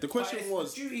 Yeah, the question But it's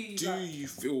was, the duty, do like- you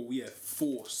feel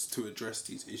forced to address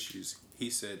these issues? He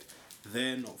said,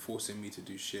 they're not forcing me to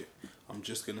do shit. I'm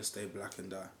just gonna stay black and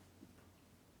die.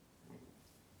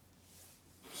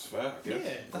 It's fair, I Yeah,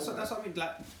 guess. that's what I mean.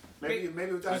 Like, Maybe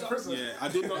we'll die in prison. Yeah, I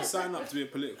did not sign up to be a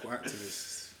political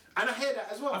activist. And I hear that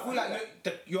as well. I feel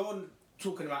like you're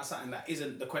talking about something that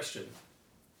isn't the question.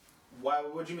 Why?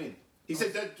 What do you mean? He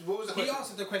said that. What was the He question?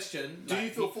 answered the question. Do you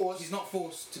feel forced? He's not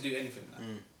forced to do anything.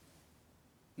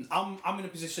 I'm in a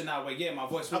position now where my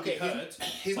voice will be heard.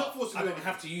 He's not but forced to I do don't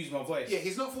anything. have to use my voice. Yeah,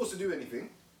 he's not forced to do anything.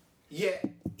 Yet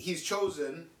he's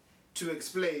chosen to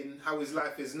explain how his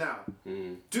life is now.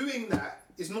 Doing that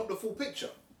is not the full picture.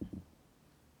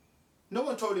 No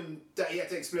one told him that he had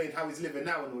to explain how he's living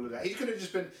now and all of that. He could have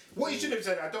just been. What he should have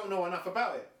said, I don't know enough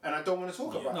about it, and I don't want to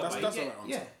talk about it. That's the right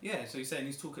answer. Yeah. So he's saying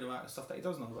he's talking about stuff that he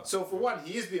does know about. So for one,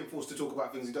 he is being forced to talk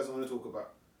about things he doesn't want to talk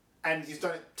about, and he's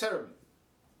done it terribly.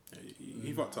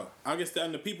 He fucked up. I guess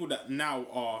the people that now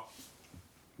are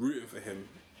rooting for him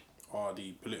are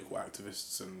the political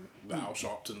activists and the Al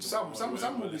Sharptons. Some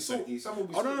will be salty. Some will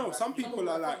be. I don't know. like, Some people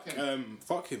are like,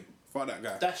 fuck him, fuck that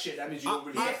guy. that shit. That means you don't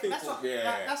really. I think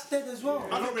That's dead as well.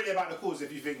 I'm not really about the cause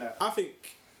if you think that. I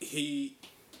think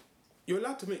you're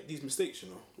allowed to make these mistakes, you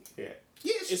know. Yeah.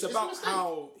 It's about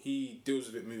how he deals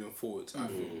with it moving forward. I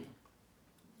think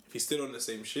if he's still on the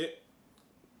same shit,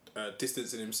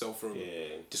 distancing himself from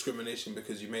discrimination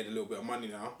because you made a little bit of money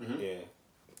now,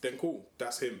 then cool,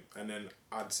 that's him. And then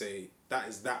I'd say that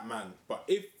is that man. But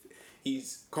if he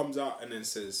comes out and then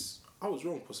says, I was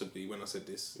wrong possibly when I said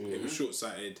this, it was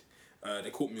short-sighted, they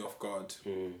caught me off guard,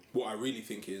 what I really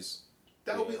think is...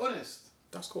 That will be honest.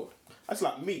 That's cool. That's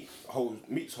like Meat's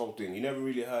whole thing. You never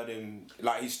really heard him.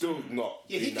 Like he's still not.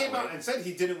 Yeah, he came out and said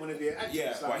he didn't want to be an activist.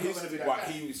 Yeah, like, but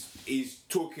he's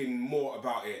talking more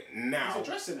about it now He's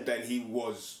addressing it. than he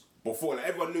was before. Like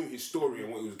everyone knew his story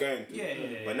and what he was going through.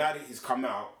 But now that he's come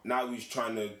out, now he's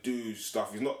trying to do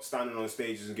stuff. He's not standing on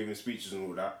stages and giving speeches and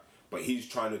all that, but he's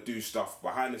trying to do stuff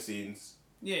behind the scenes.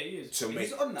 Yeah, he is.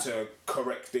 To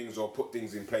correct things or put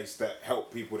things in place that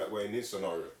help people that were in this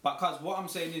scenario. But cause what I'm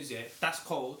saying is, that's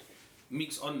cold.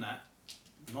 Meek's on that.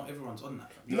 Not everyone's on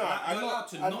that. No, you're allowed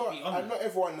to not be on that. Not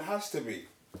everyone has to be.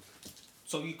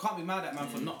 So you can't be mad at man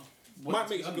for not. Mike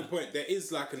makes a good point. There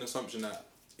is like an assumption that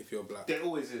if you're black, There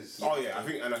always is. Oh yeah, I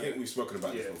think we've spoken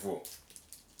about this before.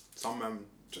 some men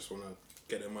just want to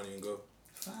get their money and go.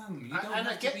 Fam, you don't And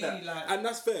I have get to be that. like. And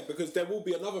that's fair because there will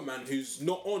be another man who's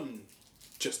not on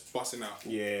just busting out.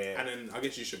 Yeah. And then I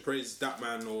guess you should praise that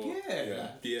man or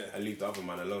Yeah. And leave the other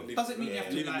man alone. Doesn't mean you have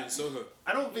to leave him like. in Soho.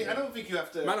 I don't think you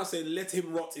have to. Man, I say let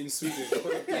him rot in Sweden.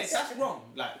 Yeah, that's wrong.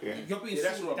 Like you're being. Yeah,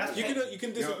 that's silly. wrong. That's You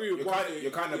can disagree You're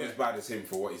with kind of as bad as him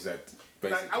for what he said.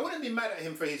 Basically. Like, I wouldn't be mad at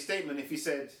him for his statement if he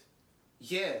said,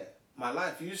 "Yeah, my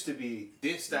life used to be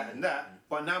this, that, and that,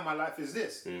 but now my life is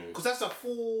this." Because that's a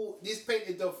full. He's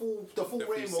painted the full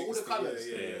rainbow, all the colours.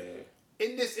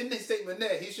 In this statement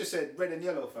there, he's just said red and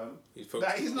yellow, fam. He's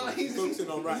focusing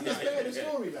on right now. He's just telling the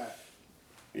story, like.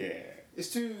 Yeah. It's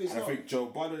too. It's And not. I think Joe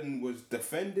Budden was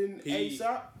defending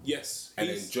ASAP. Yes. And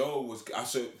then Joe was.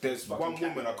 So there's one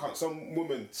woman. Some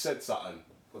woman said something.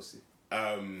 Pussy.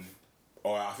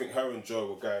 Or I think her and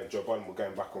Joe Budden were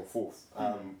going back and forth.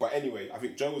 But anyway, I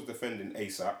think Joe was defending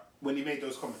ASAP. When he made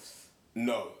those comments.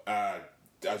 No, as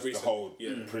the whole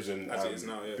prison As it is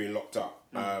now, being locked up.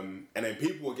 And then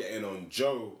people were getting on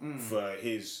Joe for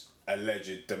his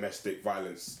alleged domestic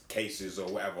violence cases or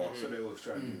whatever. So they were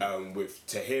trying. With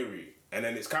Tahiri. And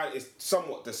then it's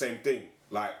somewhat the same thing.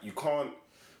 Like you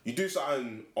do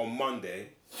something on Monday,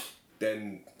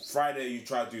 then Friday you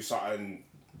try to do something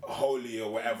holy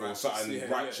or whatever, or something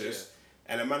righteous,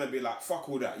 and a man would be like, fuck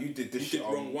all that, you did this shit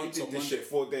wrong. You did this shit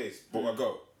 4 days, but we'll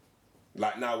go.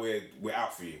 Like now we're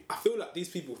out for you. I feel like these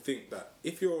people think that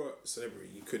if you're a celebrity,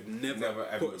 you could never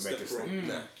ever put a step make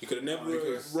wrong. You could have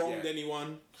never wronged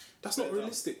anyone. That's not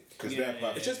realistic. Because they're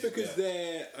perfect. It's just because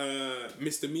their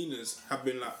misdemeanors have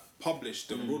been like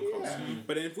published and broadcast.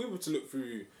 But then if we were to look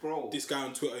through this guy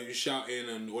on Twitter who's shouting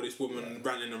and or this woman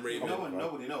ranting and raving,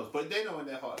 Nobody knows, but they know in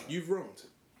their heart. you've wronged.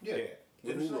 They're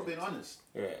just not being honest.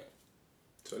 Yeah.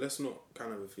 So let's not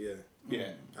kind of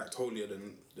act holier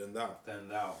than thou.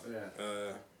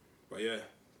 But yeah,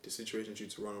 the situation's due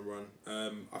to run and run.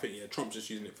 I think Trump's just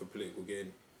using it for political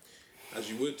gain, as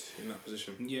you would in that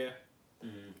position. Yeah.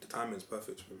 The timing's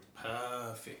perfect for him.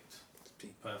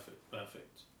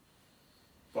 Perfect.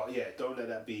 But yeah, don't let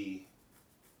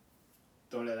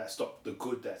that stop the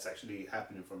good that's actually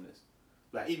happening from this.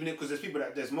 Like even because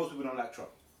there's most people don't like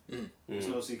Trump. It's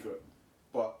no secret,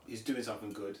 but he's doing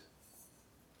something good.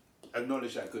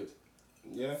 Acknowledge that good.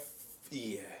 Yeah.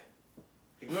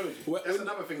 Acknowledge it. That's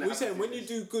another thing. We're saying when you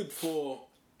do good for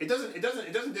it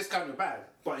doesn't discount your bad,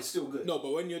 but it's still good. No,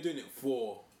 but when you're doing it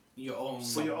for your own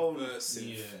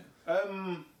person,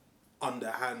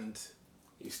 underhand,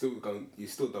 you still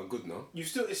done good, no?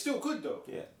 It's still good though.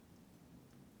 Yeah.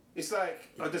 It's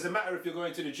like does it matter if you're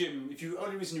going to the gym? If you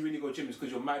only reason you really go to the gym is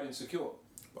because you're mad insecure.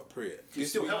 But pray it. You're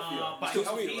still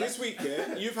healthier. This week,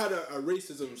 you've had a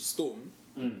racism storm.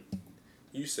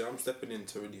 You said I'm stepping in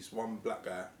to release one black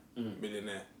guy,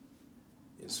 millionaire,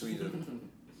 in Sweden,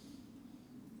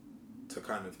 to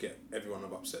kind of get everyone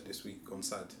upset this week on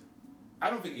side. I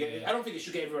don't think it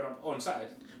should get everyone on side.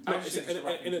 No, it's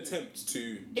an attempt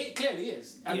to. It clearly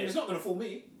is. I mean, it's not going to fool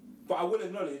me, but I will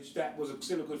acknowledge that was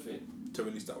still a good thing. To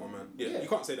release that one man. Yeah, you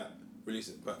can't say that. Release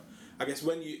it, but I guess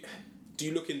do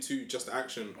you look into just the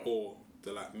action or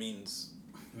the means?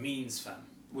 Means, fam.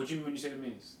 What do you mean when you say the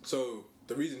means? So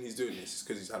the reason he's doing this is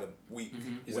because he's had a week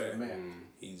where a mayor.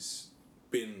 he's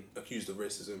been accused of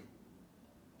racism.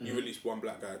 You release one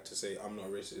black guy to say, I'm not a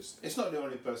racist. It's not the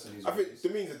only person who's I think the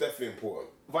memes are definitely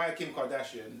important. Via Kim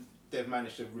Kardashian, they've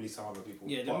managed to release some other people.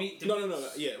 Yeah, No.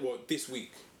 Yeah, well, this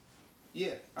week.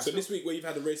 Yeah. So this week where you've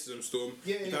had a racism storm,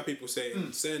 you've had people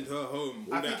saying, send her home,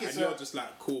 all that, and you're just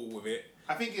like cool with it.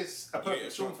 I think it's a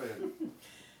perfect storm for him.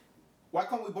 Why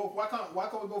can't we both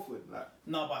win? Like,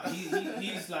 No, but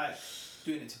he's like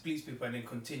doing it to please people and then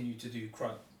continue to do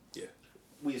crud. Yeah.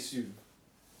 we assume.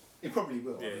 It probably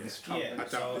will. Yeah, I mean, it's Trump. I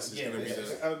doubt this is going to be the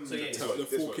the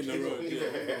fork in the road.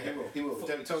 He will.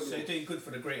 So you're doing good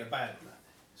for the greater bad.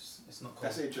 It's not.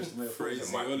 That's an interesting way of putting it.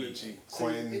 Phraseology.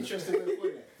 Interesting way of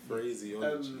putting it.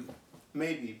 Phraseology.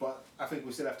 Maybe, but I think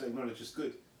we still have to acknowledge it's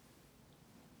good.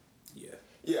 Yeah.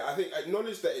 Yeah, I think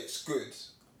acknowledge that it's good,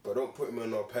 but don't put him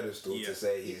on a pedestal to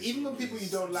say he's... Even when people you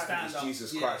don't like... He's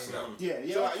Jesus Christ now. Yeah.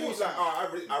 So like, he's like,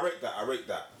 oh, I rate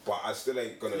that, but I still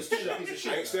ain't gonna shout. I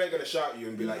still ain't gonna shout you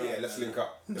and be like, yeah, let's link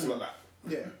up. It's not that.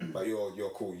 Yeah. But you're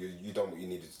cool. You done what you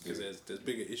needed to do. Because there's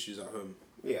bigger issues at home.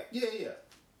 Yeah. Yeah.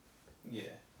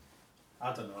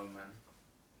 I don't know, man.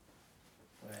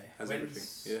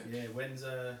 When's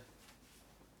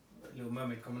Little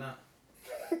Mermaid coming out?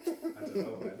 I don't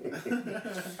know, man.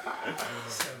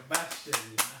 Sebastian,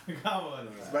 come on,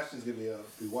 man. Sebastian's gonna be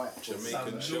white.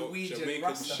 Jamaican shellfish.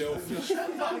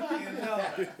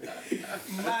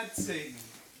 Mad thing.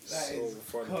 That So is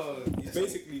funny. cold. He's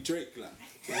basically Drake, like.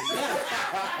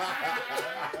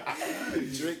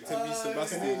 Drake to be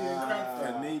Sebastian.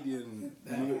 Canadian.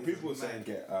 People saying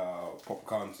get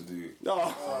Popcorn to do No, I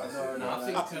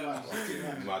think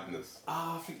madness.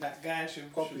 I think that guy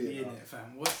should be in it,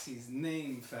 fam. What's his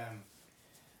name, fam?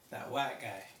 That white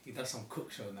guy. He does some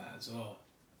cook show now as well.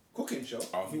 Cooking show?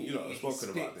 I think you lot have spoken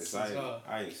about this.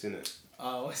 I ain't seen it.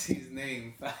 Oh, what's his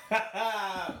name?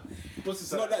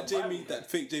 It's not that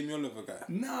fake Jamie Oliver guy.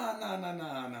 No.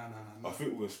 I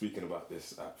think we were speaking about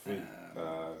this at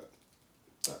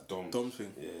that Dom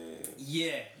thing.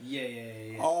 Yeah.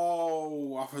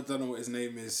 Oh, I don't know what his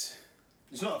name is.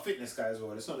 It's not a fitness guy as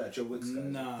well. It's not that Joe Wicks guy.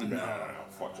 No.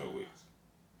 Fuck Joe Wicks.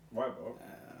 Why, bro?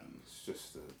 It's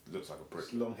just looks like a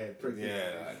prick. Long haired prick.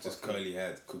 Yeah, like just curly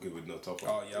hair, cooking with no top on.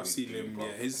 Oh yeah, I've seen him.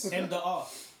 Yeah, his M.R.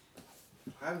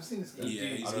 I haven't seen this guy.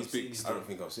 Yeah, he's big. I don't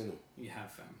think I've seen him. You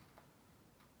have, fam.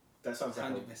 That sounds like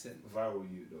 100%. a viral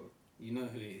you though. You know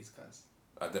who it is, cuz.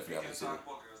 I definitely haven't seen him.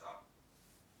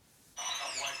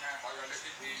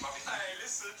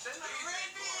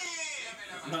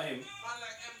 Not him.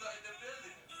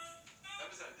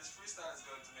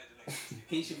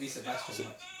 He should be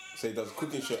Sebastian. So he does a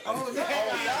cooking show. Oh, that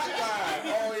guy!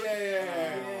 Oh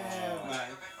yeah. Man.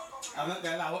 I'm not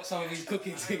gonna lie, watch some of his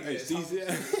cooking things.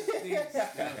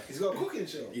 He's got a cooking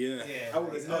show. Yeah. I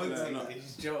would have known that.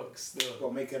 His jokes still.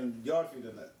 Got making yard food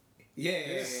and that.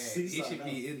 Yeah. He should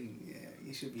be in. Yeah,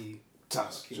 he should be.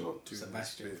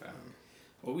 Sebastian, fam.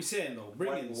 What we saying though?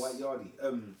 Brilliant. White yardie.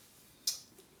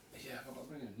 Yeah, I got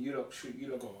brilliant. You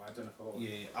lot go. I don't know if I got.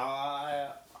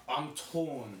 Yeah, I'm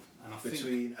torn, and I think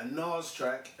between a Nas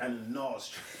track and a Nas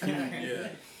track.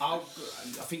 Yeah. I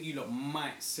think you lot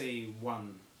might say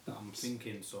one that I'm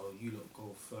thinking, so you lot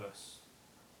go first.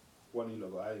 One you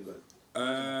lot go. How you go?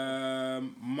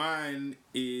 Mine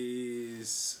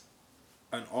is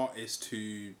an artist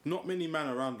who not many men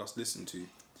around us listen to,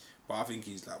 but I think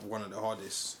he's like one of the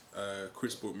hardest.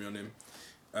 Chris brought me on him.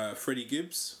 Freddie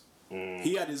Gibbs.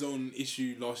 He had his own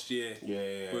issue last year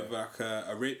with like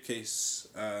a rape case.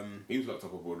 He was locked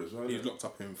up abroad as well. He was locked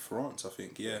up in France, I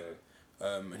think. Yeah.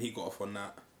 And he got off on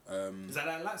that. Is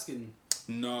that light skin?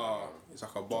 No, it's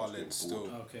like a bar lid still.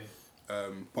 Okay.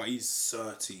 But he's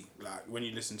 30. Like when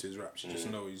you listen to his raps, you just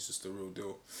know he's just a real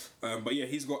deal. But yeah,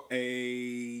 he's got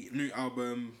a new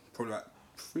album, probably like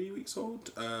 3 weeks old,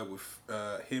 with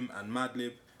him and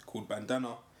Madlib called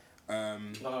Bandana.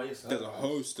 Yes, there's a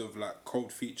host of like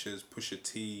cold features, Pusha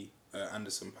T,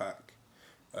 Anderson .Paak,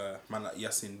 man like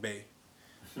Yasin Bey.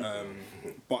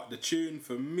 But the tune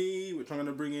for me, which I'm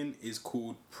gonna bring in, is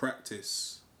called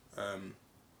Practice. Kind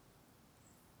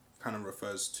of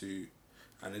refers to,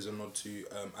 and is a nod to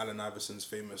Allen Iverson's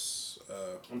famous.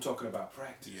 I'm talking about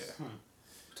Practice. Yeah. I'm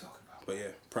talking about. But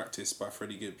yeah, Practice by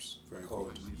Freddie Gibbs. Very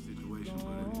cold.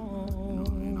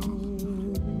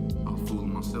 I'm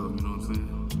fooling myself, you know what I'm saying?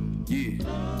 Yeah,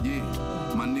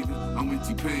 my nigga, I'm with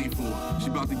T-Pain for. She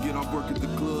about to get off work at the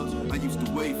club I used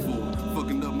to wait for.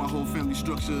 Fucking up my whole family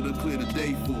structure to clear the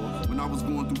day for. When I was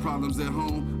going through problems at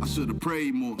home, I should've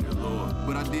prayed more,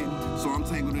 but I didn't, so I'm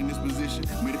tangled in this position.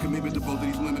 Made a commitment to both of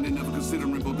these women and never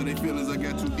considering both of their feelings. I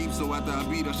got too deep, so after I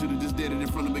beat, I should've just dead it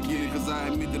from the beginning. Cause I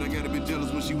admit that I got a bit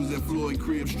jealous when she was at Floyd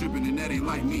crib stripping, and that ain't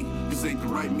like me. This ain't the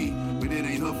right me, but it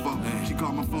ain't her fault. She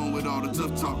called my phone with all the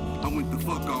tough talk. I went the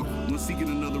fuck off. When seeking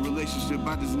another relationship,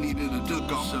 I just needed a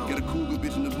duck off. Got a cougar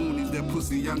bitch in the boonies, that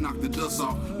pussy, I knocked the dust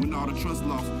off. When all the trust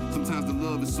lost, sometimes the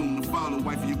love is soon to follow.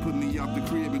 Wifey, you put me out the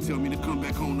crib and tell me to come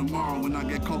back home tomorrow. When I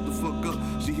got caught the fuck up,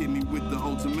 she hit me with the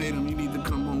ultimatum. You need to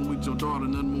come home with your daughter,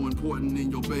 nothing more important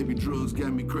than your baby. Drugs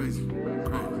got me crazy. Yeah. You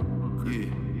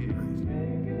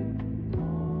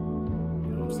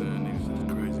know what I'm saying? Niggas just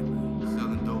crazy, man.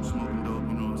 Selling dope, smoking dope,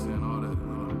 you know what I'm saying? All that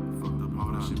fucked up,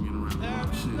 all that shit being around.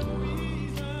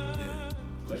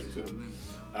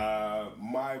 Yeah.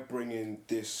 My bringing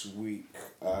this week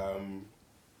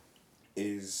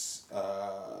is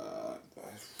I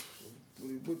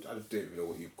don't even know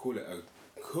what you call it. A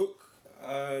cook,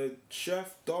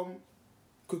 chef, Dom,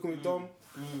 cooking with Dom.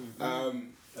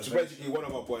 So basically, one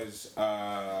of our boys,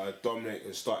 Dominic,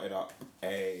 has started up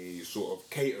a sort of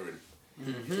catering.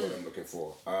 Is what I'm looking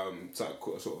for.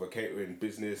 Sort of a catering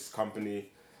business company.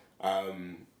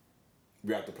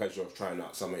 We had the pleasure of trying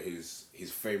out some of his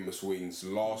famous wings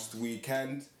last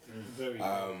weekend. Very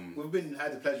We've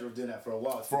had the pleasure of doing that for a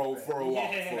while. For a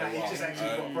while. He just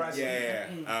actually got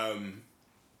pricing.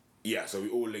 Yeah, so we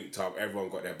all linked up. Everyone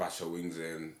got their batch of wings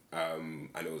in, and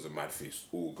it was a mad feast.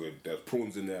 All good. There's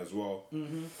prawns in there as well.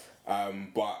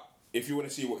 But if you want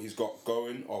to see what he's got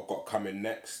going or got coming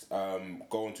next,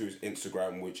 go onto his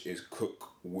Instagram, which is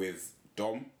Cook with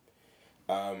Dom.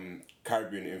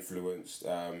 Caribbean influenced.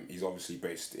 He's obviously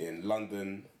based in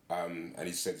London, and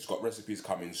he said he's got recipes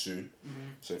coming soon.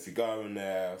 So if you go on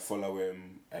there, follow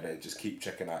him, and then just keep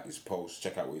checking out his posts.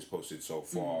 Check out what he's posted so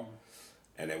far.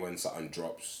 And then when something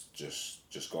drops, just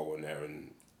go on there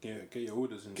and get your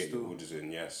orders in. Your orders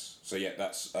in, yes. So yeah,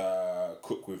 that's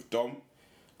Cook with Dom,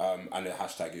 and the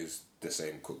hashtag is the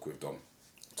same, Cook with Dom.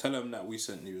 Tell them that we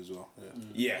sent you as well.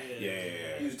 Yeah.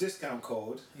 Use discount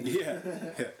code. Yeah.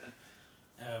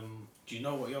 Do you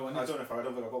know what your one is? I don't think I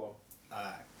got one.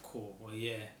 Cool. Well,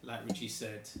 yeah, like Richie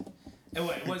said. It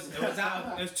was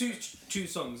out. It was two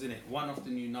songs in it. One off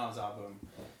the new Nas album,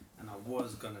 and I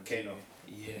was gonna Kano.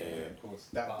 Yeah, of course.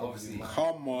 That obviously.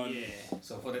 Come on. Yeah.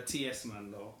 So for the TS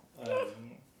man though,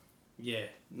 yeah,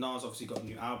 Nas obviously got a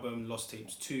new album, Lost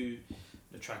Tapes 2.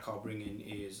 The track I'll bring in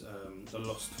is the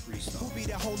Lost Freestyle. Who be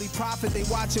that holy prophet they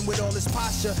watching with all his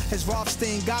posture? His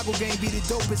Rothstein goggle game be the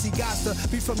dope as he got to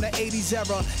be from the 80s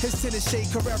era. His tennis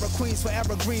shade Carrera, Queens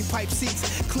forever, green pipe seats,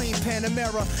 clean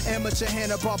Panamera. Amateur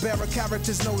Hanna-Barbera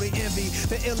characters know they envy.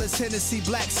 The illest Hennessy,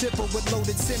 black sipper with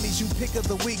loaded semis. You pick of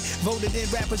the week, voted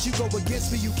in rappers, you go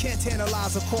against me. You can't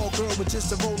tantalize a call girl with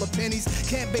just a roll of pennies.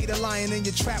 Can't bait a lion in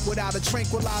your trap without a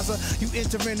tranquilizer. You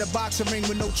enter in the boxing ring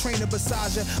with no trainer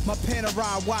beside you. My panorama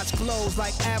watch glows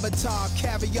like Avatar,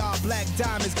 caviar, black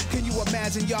diamonds. Can you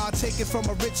imagine y'all taking from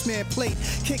a rich man plate,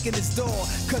 kicking his door?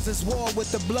 Cause it's war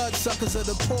with the bloodsuckers of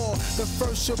the poor. The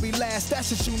first shall be last, that's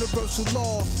just universal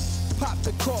law. Pop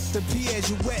the cork, the Piers,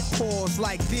 you wet pause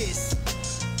like this.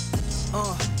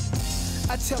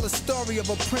 I tell a story of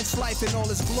a prince's life in all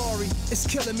its glory. It's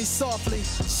killing me softly,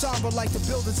 somber like the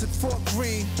buildings at Fort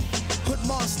Greene. Hood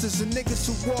monsters and niggas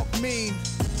who walk mean.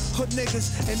 Hood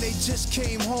niggas and they just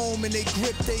came home and they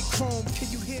grip they chrome. Can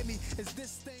you hear me? Is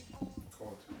this thing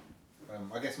God.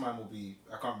 I guess mine will be,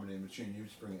 I can't remember the name of the tune, you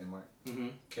just bring it in, Mike.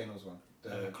 Kano's one.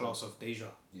 The Class of Deja.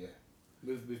 Yeah.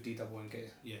 With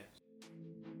D-double-N-K. Yeah.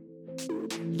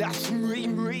 That's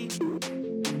Marie.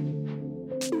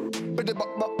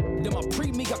 Then my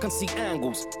pre-me, I can see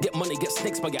angles. Get money, get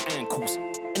snakes by your ankles.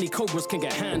 Any cobras can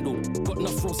get handled. Got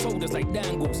enough raw sodas like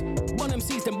dangles. Bun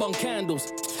MCs, then bun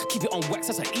candles. Keep it on wax,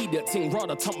 that's an idiot thing.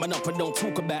 Rather tump man up and don't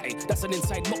talk about it. That's an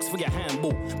inside box for your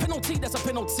handball. Penalty, that's a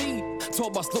penalty.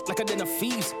 Tour bus look like a den of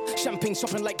thieves. Champagne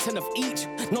shopping like 10 of each.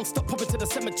 Non-stop popping to the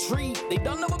cemetery. They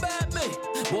don't know about me.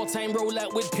 Wartime roll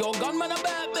out with pure gunman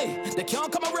about me. They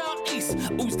can't come around east.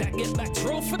 Who's that? Get back,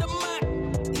 draw for the mic.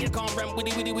 You can't ramp with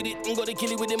it, ain't got to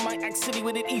kill it with it, might act silly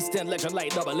with it. East End legend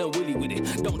like double and willy with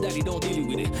it. Don't daddy, don't dilly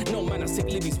with it. No man, I sick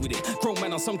libbies with it. Grown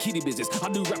man on some kiddie business. I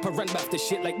do rap and rant back the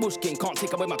shit like Bush King. Can't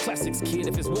take away my classics, kid.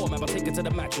 If it's warm, I'll take it to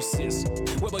the mattresses.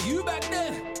 Where were you back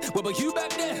then? Where were you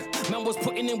back then? Man was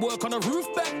putting in work on the roof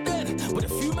back then. With a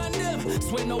few man them.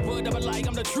 Swear no word of a lie,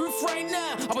 I'm the truth right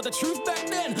now. I was the truth back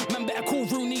then. Man better call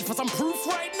Rooney for some proof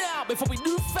right now before we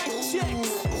do fact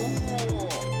checks.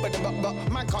 But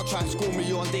man can't try and school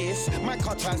me on this. Man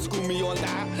can't try and school me on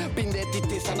that. Been there, did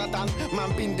this and I done.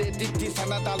 Man been there, did this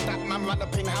and I done that. Man run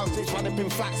up in houses, run up in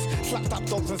flats. Slapped up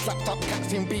dogs and slapped up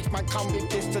cats in beef. Man come with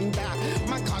this and that.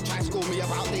 Man can't try and school me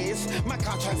about this. Man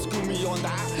can't try and school me on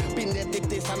that. Been there, did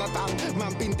this and I done.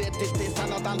 Man been there, did this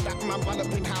and I done that. Man run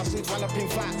up in houses, run up in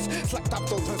flats. Slapped up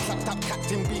dogs and slapped up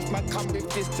cats in beef. Man come with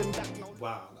this and that.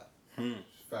 Wow.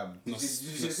 Fam. Did you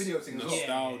see the video thing?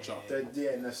 Nostalgia.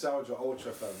 Yeah, nostalgia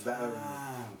ultra fam. That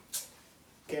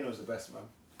Kano's the best, man.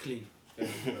 Clean.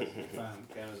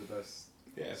 Kano's the best.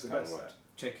 Yeah, it's the best. Like.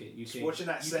 Check it. Just watching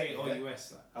that set or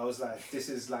US. Like. I was like, this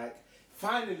is like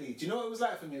finally. Do you know what it was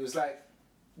like for me? It was like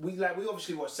we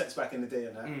obviously watched sets back in the day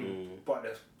and that, but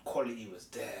the quality was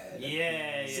there.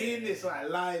 Yeah. Seeing this like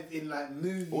live in like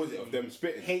movie. What was it of them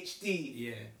spitting? HD.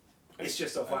 Yeah. It's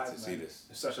just a vibe, man. See this.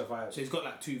 It's such a vibe. So he's got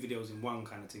like 2 videos in one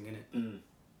kind of thing, innit?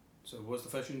 So what's the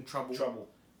first one? Trouble.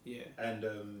 Yeah. And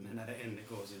at the end it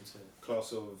goes into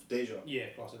Class of Deja. Yeah,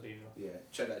 Class of Deja. Yeah,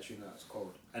 check that tune out. It's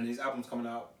cold. And his album's coming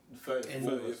out 30th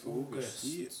of August.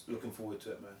 Yes. Looking forward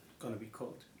to it, man. Gonna be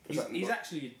cold. He's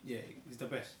actually he's the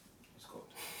best. It's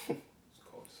cold. It's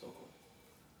cold. So cold.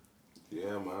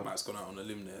 Yeah, man. Matt's gone out on a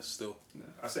limb there still. No,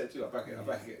 I said it too. I back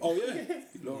it. Oh yeah.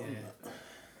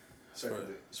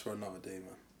 It's for another day,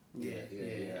 man.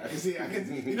 Yeah. I can see.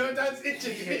 You know, Dad's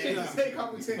itching to say a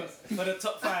couple things. For the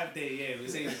top 5 day, we're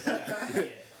saying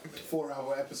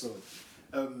 4-hour episode.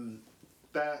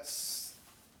 That's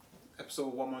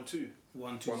episode 112.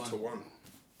 121.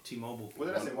 T-Mobile. What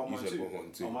did I say?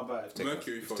 112. Oh my bad.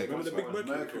 Mercury phone. Remember the big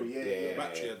Mercury? Yeah.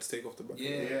 Battery had to take off the battery.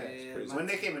 Yeah. When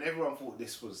they came in, everyone thought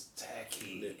this was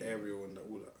techie. Everyone that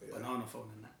all that. Yeah. Banana phone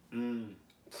and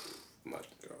that. My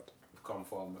God. We've come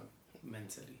far, man.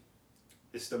 Mentally.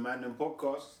 It's the Man Them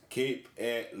Podcast. Keep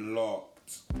it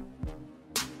locked.